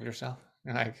fucking love yourself.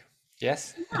 And like,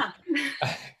 yes, Yeah.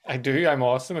 I do. I'm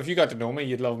awesome. If you got to know me,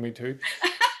 you'd love me too.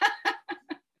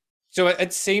 So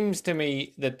it seems to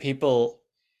me that people,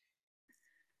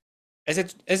 is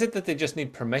it that they just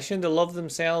need permission to love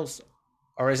themselves,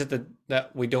 or is it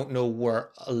that we don't know we're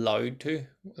allowed to?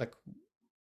 Like,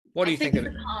 what do I you think think?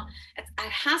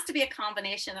 it has to be a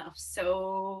combination of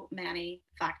so many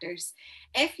factors.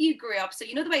 If you grew up, so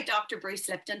the way Dr. Bruce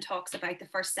Lipton talks about the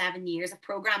first 7 years of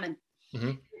programming,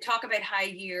 Hmm. talk about how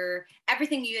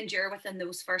everything you endure within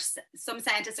those first, some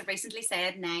scientists have recently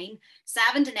said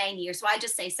 7 to 9 years. So I'll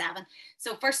just say 7.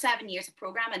 So first 7 years of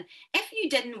programming, if you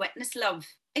didn't witness love,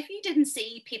 if you didn't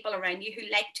see people around you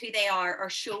who liked who they are or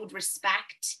showed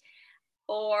respect,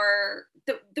 or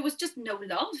there was just no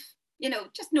love,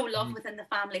 just no love Hmm. within the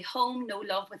family home, no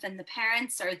love within the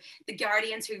parents or the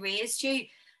guardians who raised you,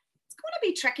 it's going to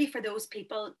be tricky for those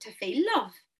people to feel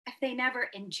love if they never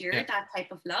Yeah. endured that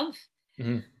type of love.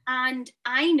 Hmm. And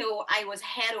I know I was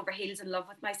head over heels in love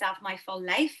with myself my full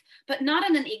life, but not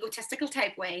in an egotistical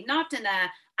type way, not in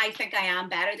a I think I am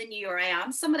better than you or I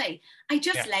am somebody. I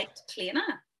just Yeah. liked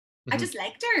Cleana. I Hmm. just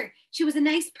liked her. She was a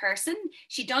nice person.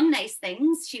 She done nice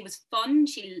things. She was fun.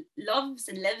 She loves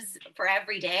and lives for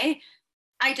every day.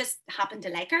 I just happened to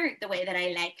like her the way that I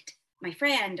liked my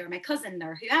friend or my cousin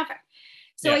or whoever.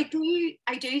 So Yeah.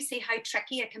 I do see how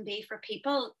tricky it can be for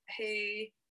people who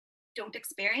don't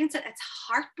experience it. It's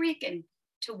heartbreaking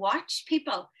to watch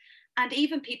people, and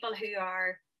even people who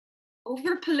are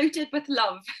over polluted with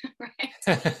love, right?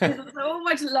 There's so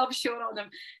much love shown on them.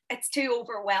 It's too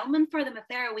overwhelming for them. If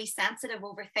they're a wee sensitive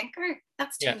overthinker,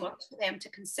 that's too Yeah. much for them to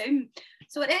consume.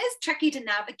 So it is tricky to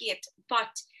navigate.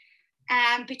 But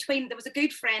there was a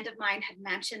good friend of mine had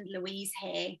mentioned Louise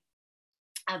Hay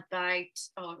about,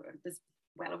 it was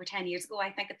well over 10 years ago,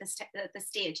 I think, at this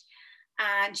stage.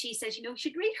 And she says, you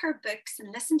should read her books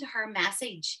and listen to her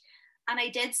message. And I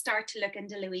did start to look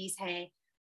into Louise Hay,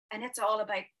 and it's all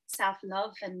about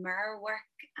self-love and mirror work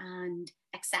and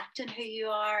accepting who you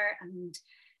are, and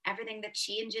everything that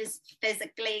changes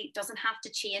physically doesn't have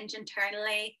to change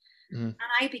internally. Hmm.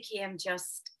 And I became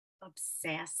just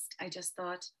obsessed. I just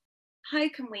thought, how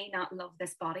can we not love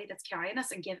this body that's carrying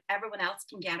us and give everyone else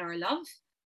can get our love?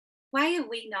 Why are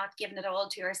we not giving it all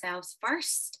to ourselves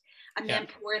first and Yeah. then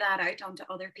pour that out onto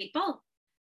other people?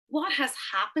 What has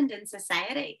happened in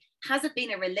society? Has it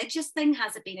been a religious thing?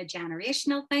 Has it been a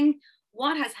generational thing?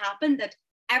 What has happened that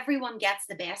everyone gets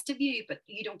the best of you, but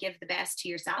you don't give the best to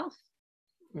yourself?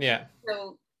 Yeah.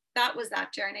 So that was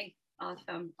that journey of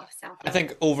I self-love.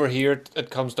 think over here it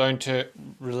comes down to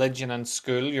religion and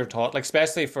school. You're taught, like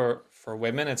especially for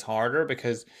women, it's harder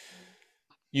because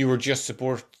you were just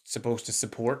supposed to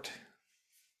support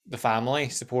the family,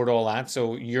 support all that.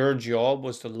 So your job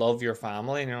was to love your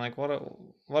family, and you're like,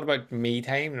 what about me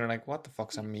time? And you're like, what the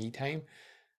fuck's a me time?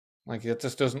 Like it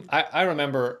just doesn't. I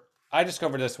remember. I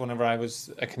discovered this whenever I was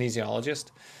a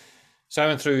kinesiologist. So I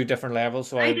went through different levels.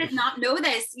 So I did not know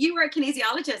this. You were a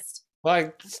kinesiologist. well,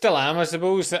 I still am, I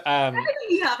suppose. Everything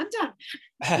you haven't done.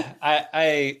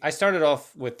 I started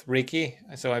off with Reiki,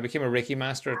 so I became a Reiki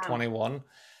master at Wow. 21,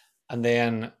 and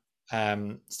then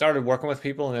started working with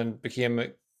people, and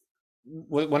then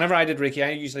whenever I did Reiki,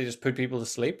 I usually just put people to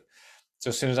sleep. So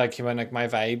as soon as I came in, like my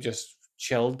vibe just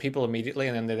chilled people immediately,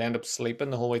 and then they'd end up sleeping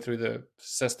the whole way through the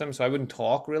system. So I wouldn't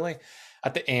talk really.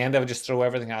 At the end, I would just throw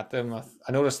everything at them.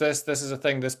 I noticed this. This is a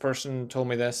thing. This person told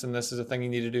me this, and this is a thing you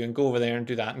need to do. And go over there and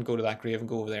do that, and go to that grave and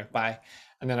go over there. Bye.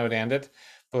 And then I would end it.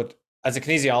 But as a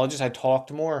kinesiologist, I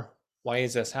talked more. Why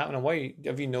is this happening? Why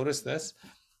have you noticed this?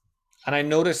 And I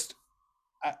noticed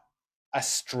a, a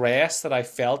stress that I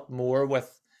felt more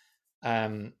with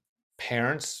um,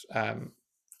 parents,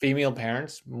 female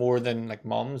parents, more than like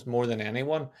moms, more than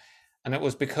anyone. And it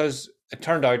was because it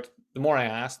turned out the more I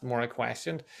asked, the more I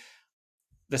questioned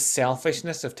the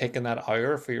selfishness of taking that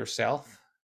hour for yourself.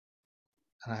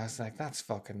 And I was like, that's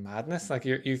fucking madness. Like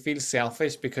you feel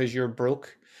selfish because you're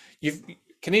broke. You've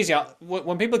kinesia.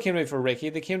 When people came to me for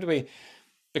Reiki, they came to me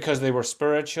because they were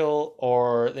spiritual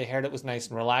or they heard it was nice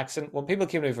and relaxing. When people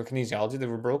came to me for kinesiology, they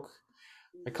were broke.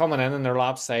 They're coming in and they're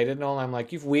lopsided and all. I'm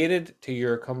like, you've waited till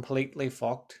you're completely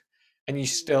fucked and you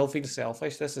still feel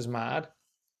selfish. This is mad.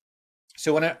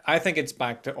 So I think it's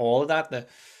back to all of that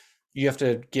you have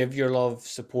to give your love,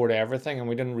 support everything, and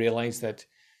we didn't realize that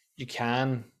you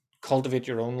can cultivate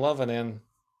your own love. And then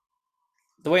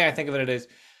the way I think of it is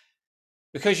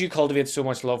because you cultivate so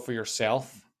much love for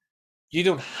yourself, you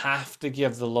don't have to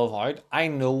give the love out. I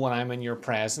know when I'm in your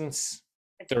presence,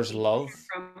 It's there's love.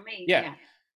 from me. Yeah, Yeah.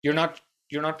 you're not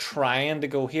you're not trying to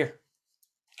go here.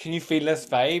 Can you feel this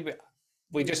vibe?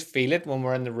 We just feel it when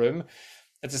we're in the room.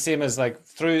 It's the same as like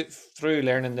through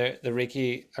learning the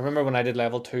Reiki. I remember when I did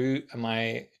level 2 and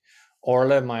my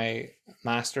Orla, my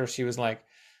master, she was like,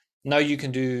 now you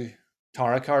can do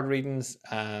tarot card readings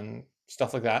and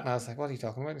stuff like that. And I was like, what are you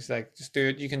talking about? She's like, just do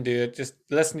it. You can do it. Just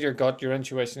listen to your gut, your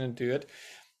intuition, and do it.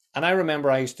 And I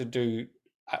remember I used to do.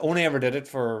 I only ever did it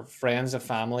for friends of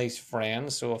families,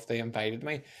 friends. So if they invited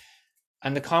me,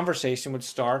 and the conversation would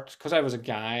start because I was a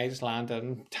guy, just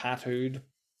landed tattooed,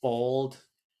 bald,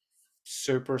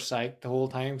 super psyched the whole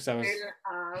time because I was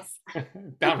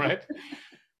damn right.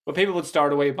 But people would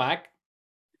start away back,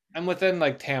 and within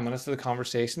like 10 minutes of the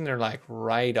conversation, they're like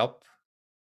right up.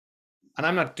 And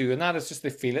I'm not doing that. It's just they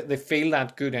feel it. They feel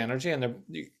that good energy, and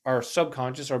our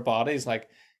subconscious, our body's like,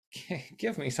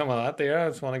 give me some of that there. I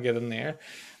just want to get in there.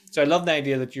 So I love the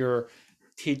idea that you're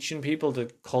teaching people to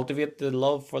cultivate the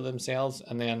love for themselves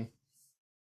and then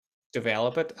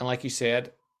develop it. And like you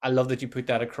said, I love that you put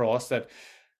that across that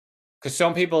because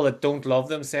some people that don't love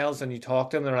themselves and you talk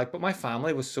to them, they're like, but my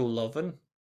family was so loving. And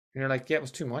you're like, yeah, it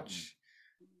was too much.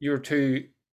 You were too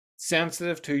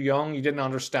sensitive, too young. You didn't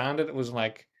understand it. It was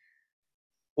like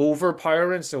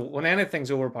overpowering. So when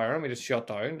anything's overpowering, we just shut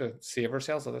down to save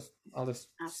ourselves. I'll just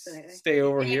Absolutely. stay You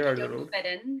over feel like here you out of the don't road. fit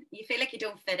in. You feel like you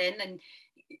don't fit in, and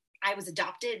I was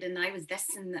adopted, and I was this,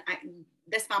 and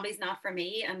this family's not for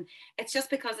me. And it's just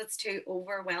because it's too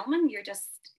overwhelming. You're just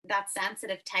that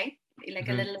sensitive type, like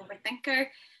a Mm-hmm. little overthinker.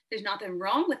 There's nothing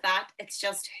wrong with that. It's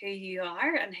just who you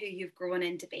are and who you've grown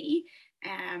into be.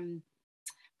 Um,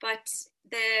 but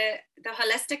the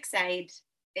holistic side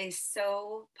is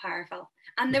so powerful,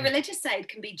 and the Mm-hmm. religious side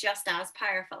can be just as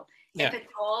powerful if Yeah,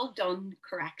 it's all done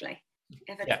correctly,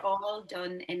 if it's yeah. all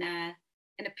done in a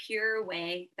pure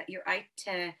way, that you're out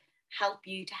to help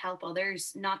you to help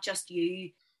others, not just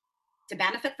you to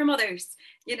benefit from others,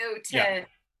 you know, Yeah.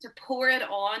 to pour it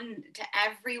on to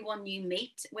everyone you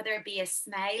meet, whether it be a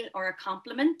smile or a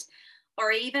compliment,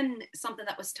 or even something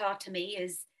that was taught to me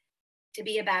is to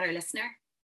be a better listener.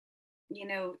 You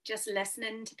know, just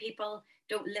listening to people.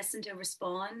 Don't listen to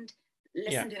respond, Yeah.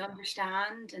 listen to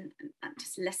understand, and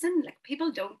just listen. Like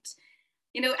people don't,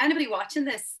 you know, anybody watching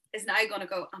this is now going to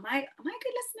go, am I a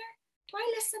good listener? Do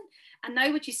I listen? And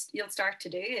now what you'll start to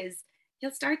do is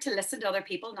you'll start to listen to other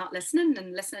people not listening,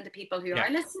 and listening to people who Yeah. are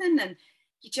listening, and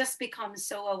you just become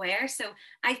so aware. So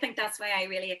I think that's why I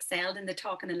really excelled in the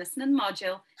talking and listening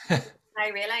module. I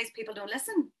realized people don't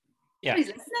listen. Yeah.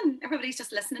 Nobody's listening. Everybody's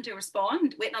just listening to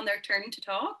respond, waiting on their turn to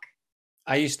talk.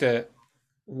 I used to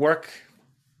work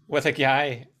with a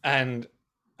guy and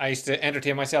I used to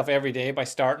entertain myself every day by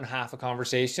starting half a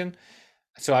conversation.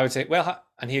 So I would say, well,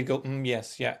 and he'd go,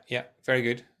 yes, yeah, yeah, very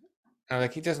good. And I'm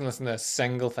like, he doesn't listen to a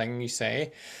single thing you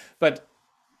say. But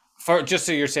for just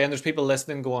so you're saying, there's people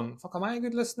listening going, fuck, am I a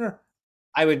good listener?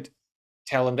 I would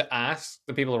tell them to ask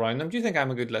the people around them, do you think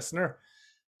I'm a good listener?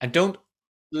 And don't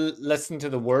listen to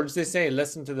the words they say,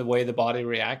 listen to the way the body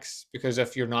reacts. Because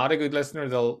if you're not a good listener,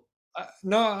 they'll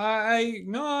no,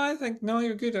 no, I think no,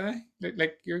 you're good.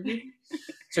 Like you're good.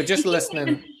 So You just shouldn't even,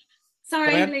 listening. Go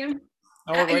sorry, ahead. Liam.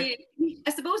 No, we're right.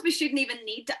 I suppose we shouldn't even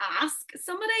need to ask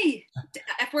somebody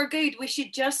if we're good. We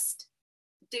should just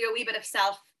do a wee bit of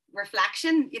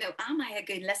self-reflection. Am I a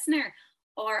good listener?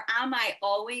 Or am I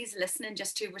always listening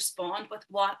just to respond with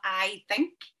what I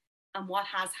think and what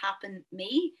has happened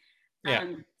me? Yeah.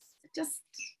 Just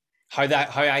How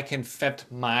I can fit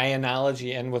my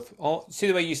analogy in with, oh, see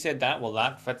the way you said that? Well,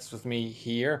 that fits with me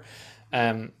here.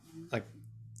 Like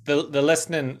the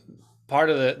listening part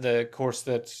of the course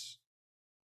that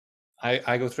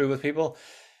I go through with people,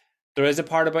 there is a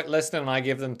part about listening, and I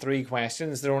give them 3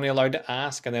 questions they're only allowed to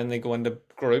ask, and then they go into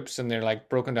groups and they're like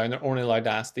broken down. They're only allowed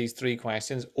to ask these 3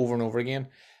 questions over and over again.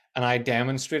 And I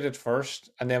demonstrate it first,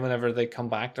 and then whenever they come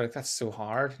back, they're like, "That's so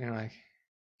hard." And you're like,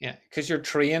 "Yeah," because we're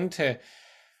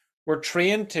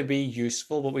trained to be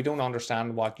useful, but we don't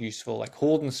understand what useful. Like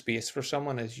holding space for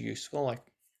someone is useful. Like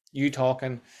you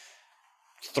talking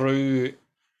through.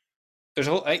 There's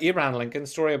a whole Abraham Lincoln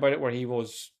story about it where he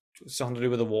was something to do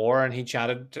with the war, and he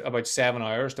chatted about 7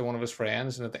 hours to one of his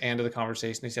friends, and at the end of the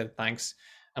conversation he said thanks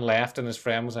and left, and his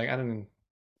friend was like, I didn't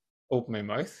open my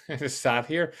mouth. I just sat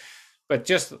here. But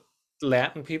just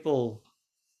letting people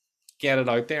get it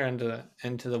out there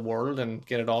into the world and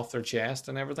get it off their chest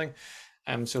and everything.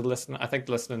 So I think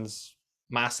listening's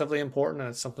massively important, and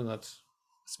it's something that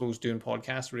I suppose doing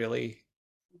podcasts really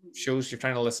shows. You're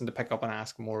trying to listen to pick up and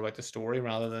ask more about the story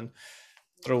rather than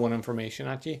throwing information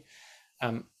at you.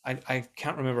 I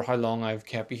can't remember how long I've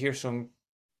kept you here, so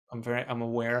I'm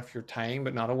aware of your time,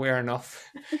 but not aware enough.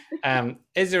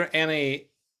 Is there any?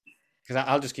 Because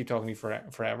I'll just keep talking to you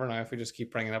forever now if we just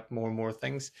keep bringing up more and more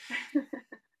things.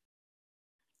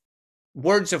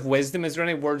 Words of wisdom. Is there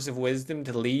any words of wisdom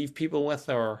to leave people with,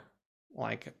 or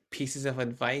like pieces of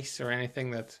advice or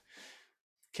anything that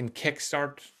can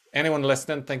kickstart anyone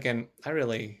listening thinking, I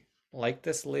really like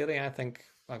this lady. I think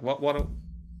like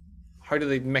how do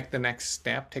they make the next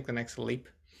step, take the next leap?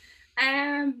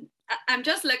 I'm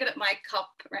just looking at my cup,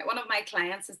 right? One of my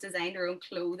clients has designed her own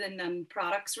clothing and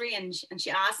products range, and she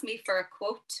asked me for a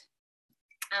quote.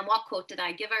 And what quote did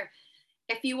I give her?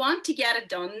 If you want to get it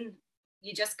done,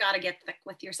 you just got to get thick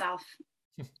with yourself,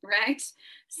 right?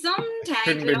 Sometimes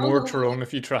couldn't be more true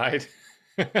if you tried.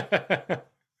 It's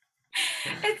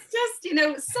just,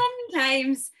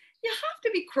 sometimes you have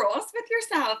to be cross with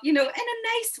yourself, in a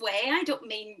nice way. I don't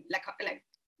mean like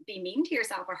be mean to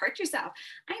yourself or hurt yourself.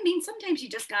 I mean, sometimes you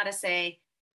just got to say,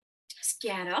 just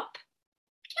get up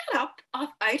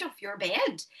out of your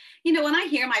bed. When I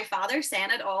hear my father saying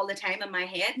it all the time in my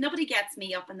head, nobody gets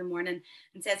me up in the morning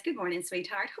and says, good morning,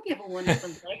 sweetheart. Hope you have a wonderful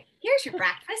day. Here's your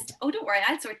breakfast. Oh, don't worry,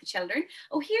 I'll sort the children.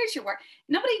 Oh, here's your work.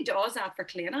 Nobody does that for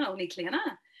Cleana, only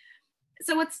Cleana.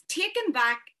 So it's taking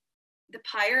back the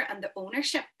power and the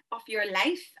ownership of your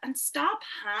life and stop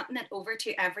handing it over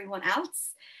to everyone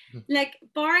else. Like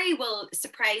Barry will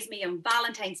surprise me on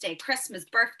Valentine's Day, Christmas,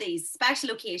 birthdays,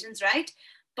 special occasions, right?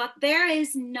 But there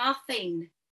is nothing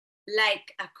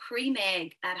like a cream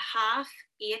egg at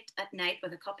 8:30 at night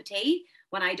with a cup of tea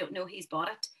when I don't know he's bought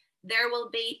it. There will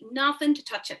be nothing to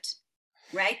touch it,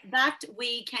 right? That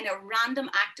wee kind of random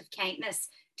act of kindness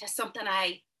to something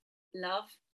I love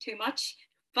too much,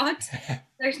 but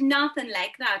there's nothing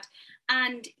like that.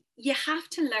 And you have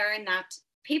to learn that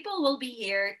people will be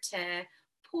here to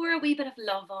pour a wee bit of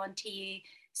love onto you,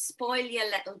 spoil you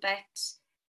a little bit,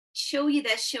 show you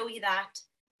this, show you that.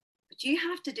 But you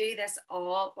have to do this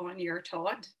all on your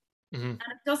Todd. Mm-hmm. And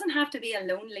it doesn't have to be a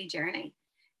lonely journey.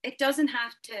 It doesn't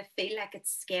have to feel like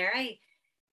it's scary.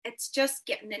 It's just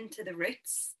getting into the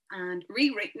roots and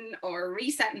rerouting or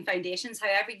resetting foundations,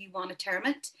 however you want to term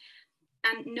it.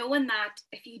 And knowing that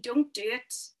if you don't do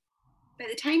it, by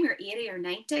the time you're 80 or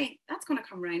 90, that's going to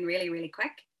come around really, really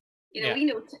quick. We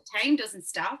know time doesn't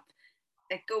stop.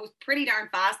 It goes pretty darn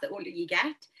fast the older you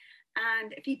get.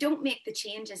 And if you don't make the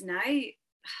changes now,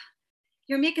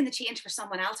 you're making the change for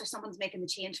someone else or someone's making the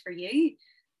change for you.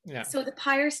 Yeah. So the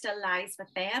power still lies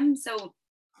with them. So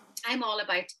I'm all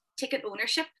about taking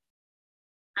ownership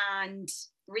and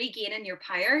regaining your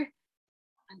power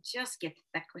and just get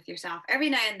thick with yourself. Every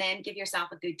now and then give yourself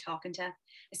a good talking to.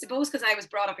 I suppose because I was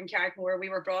brought up in Carrickmore, we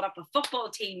were brought up with football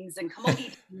teams and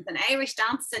camogie teams and Irish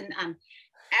dancing, and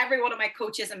every one of my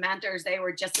coaches and mentors, they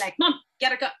were just like, "Mom,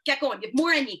 get going, get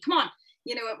more in you, come on."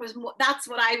 That's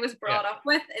what I was brought up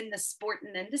with in the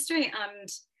sporting industry, and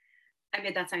I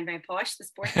made that sound very posh. The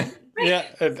sporting industry. Yeah,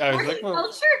 I was like, well,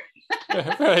 culture.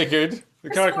 Yeah, very good. The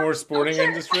Carrickmore sporting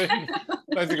industry.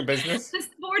 Sounds like a business. The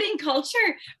sporting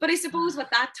culture. But I suppose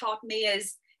what that taught me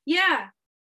is, yeah,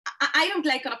 I don't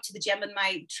like going up to the gym and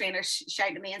my trainer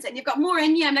shouting at me and saying, "You've got more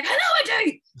in you." I'm like, "I know I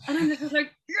do." And I'm just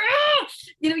like, "Yeah."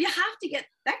 You know, you have to get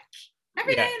thick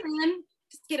every Yeah. day and then.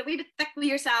 Just get a wee bit thick with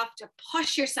yourself to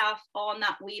push yourself on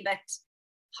that wee bit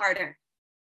harder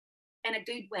in a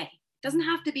good way. It doesn't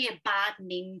have to be a bad,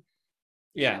 mean,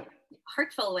 Yeah.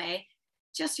 hurtful way.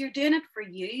 Just you're doing it for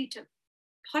you to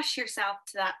push yourself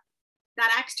to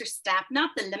that extra step,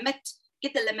 not the limit.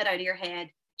 Get the limit out of your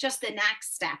head. Just the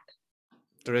next step.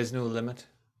 There is no limit.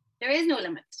 There is no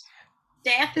limit.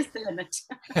 Death is the limit.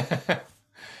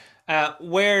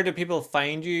 Where do people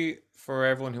find you for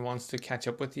everyone who wants to catch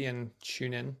up with you and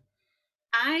tune in?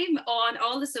 I'm on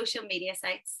all the social media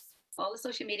sites, all the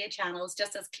social media channels,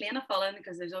 just as Cliona Fullen,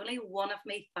 because there's only one of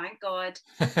me, thank God.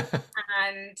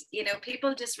 And, you know,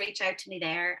 people just reach out to me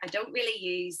there. I don't really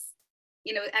use,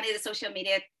 you know, any of the social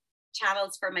media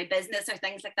channels for my business or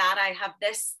things like that. I have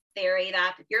this theory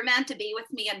that if you're meant to be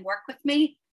with me and work with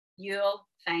me, you'll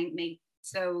find me.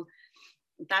 So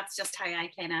that's just how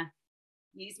I kind of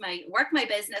work my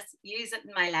business, use it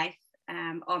in my life.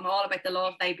 I'm all about the law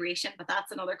of vibration, but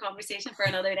that's another conversation for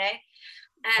another day.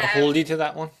 I'll hold you to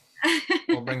that one.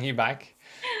 We'll bring you back.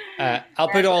 I'll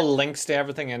put all links to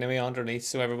everything anyway underneath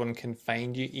so everyone can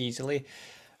find you easily.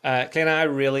 Cliona, I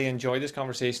really enjoyed this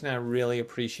conversation. I really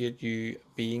appreciate you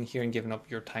being here and giving up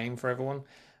your time for everyone.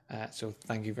 So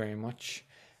thank you very much.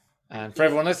 And for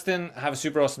everyone listening, have a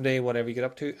super awesome day, whatever you get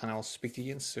up to, and I'll speak to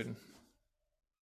you again soon.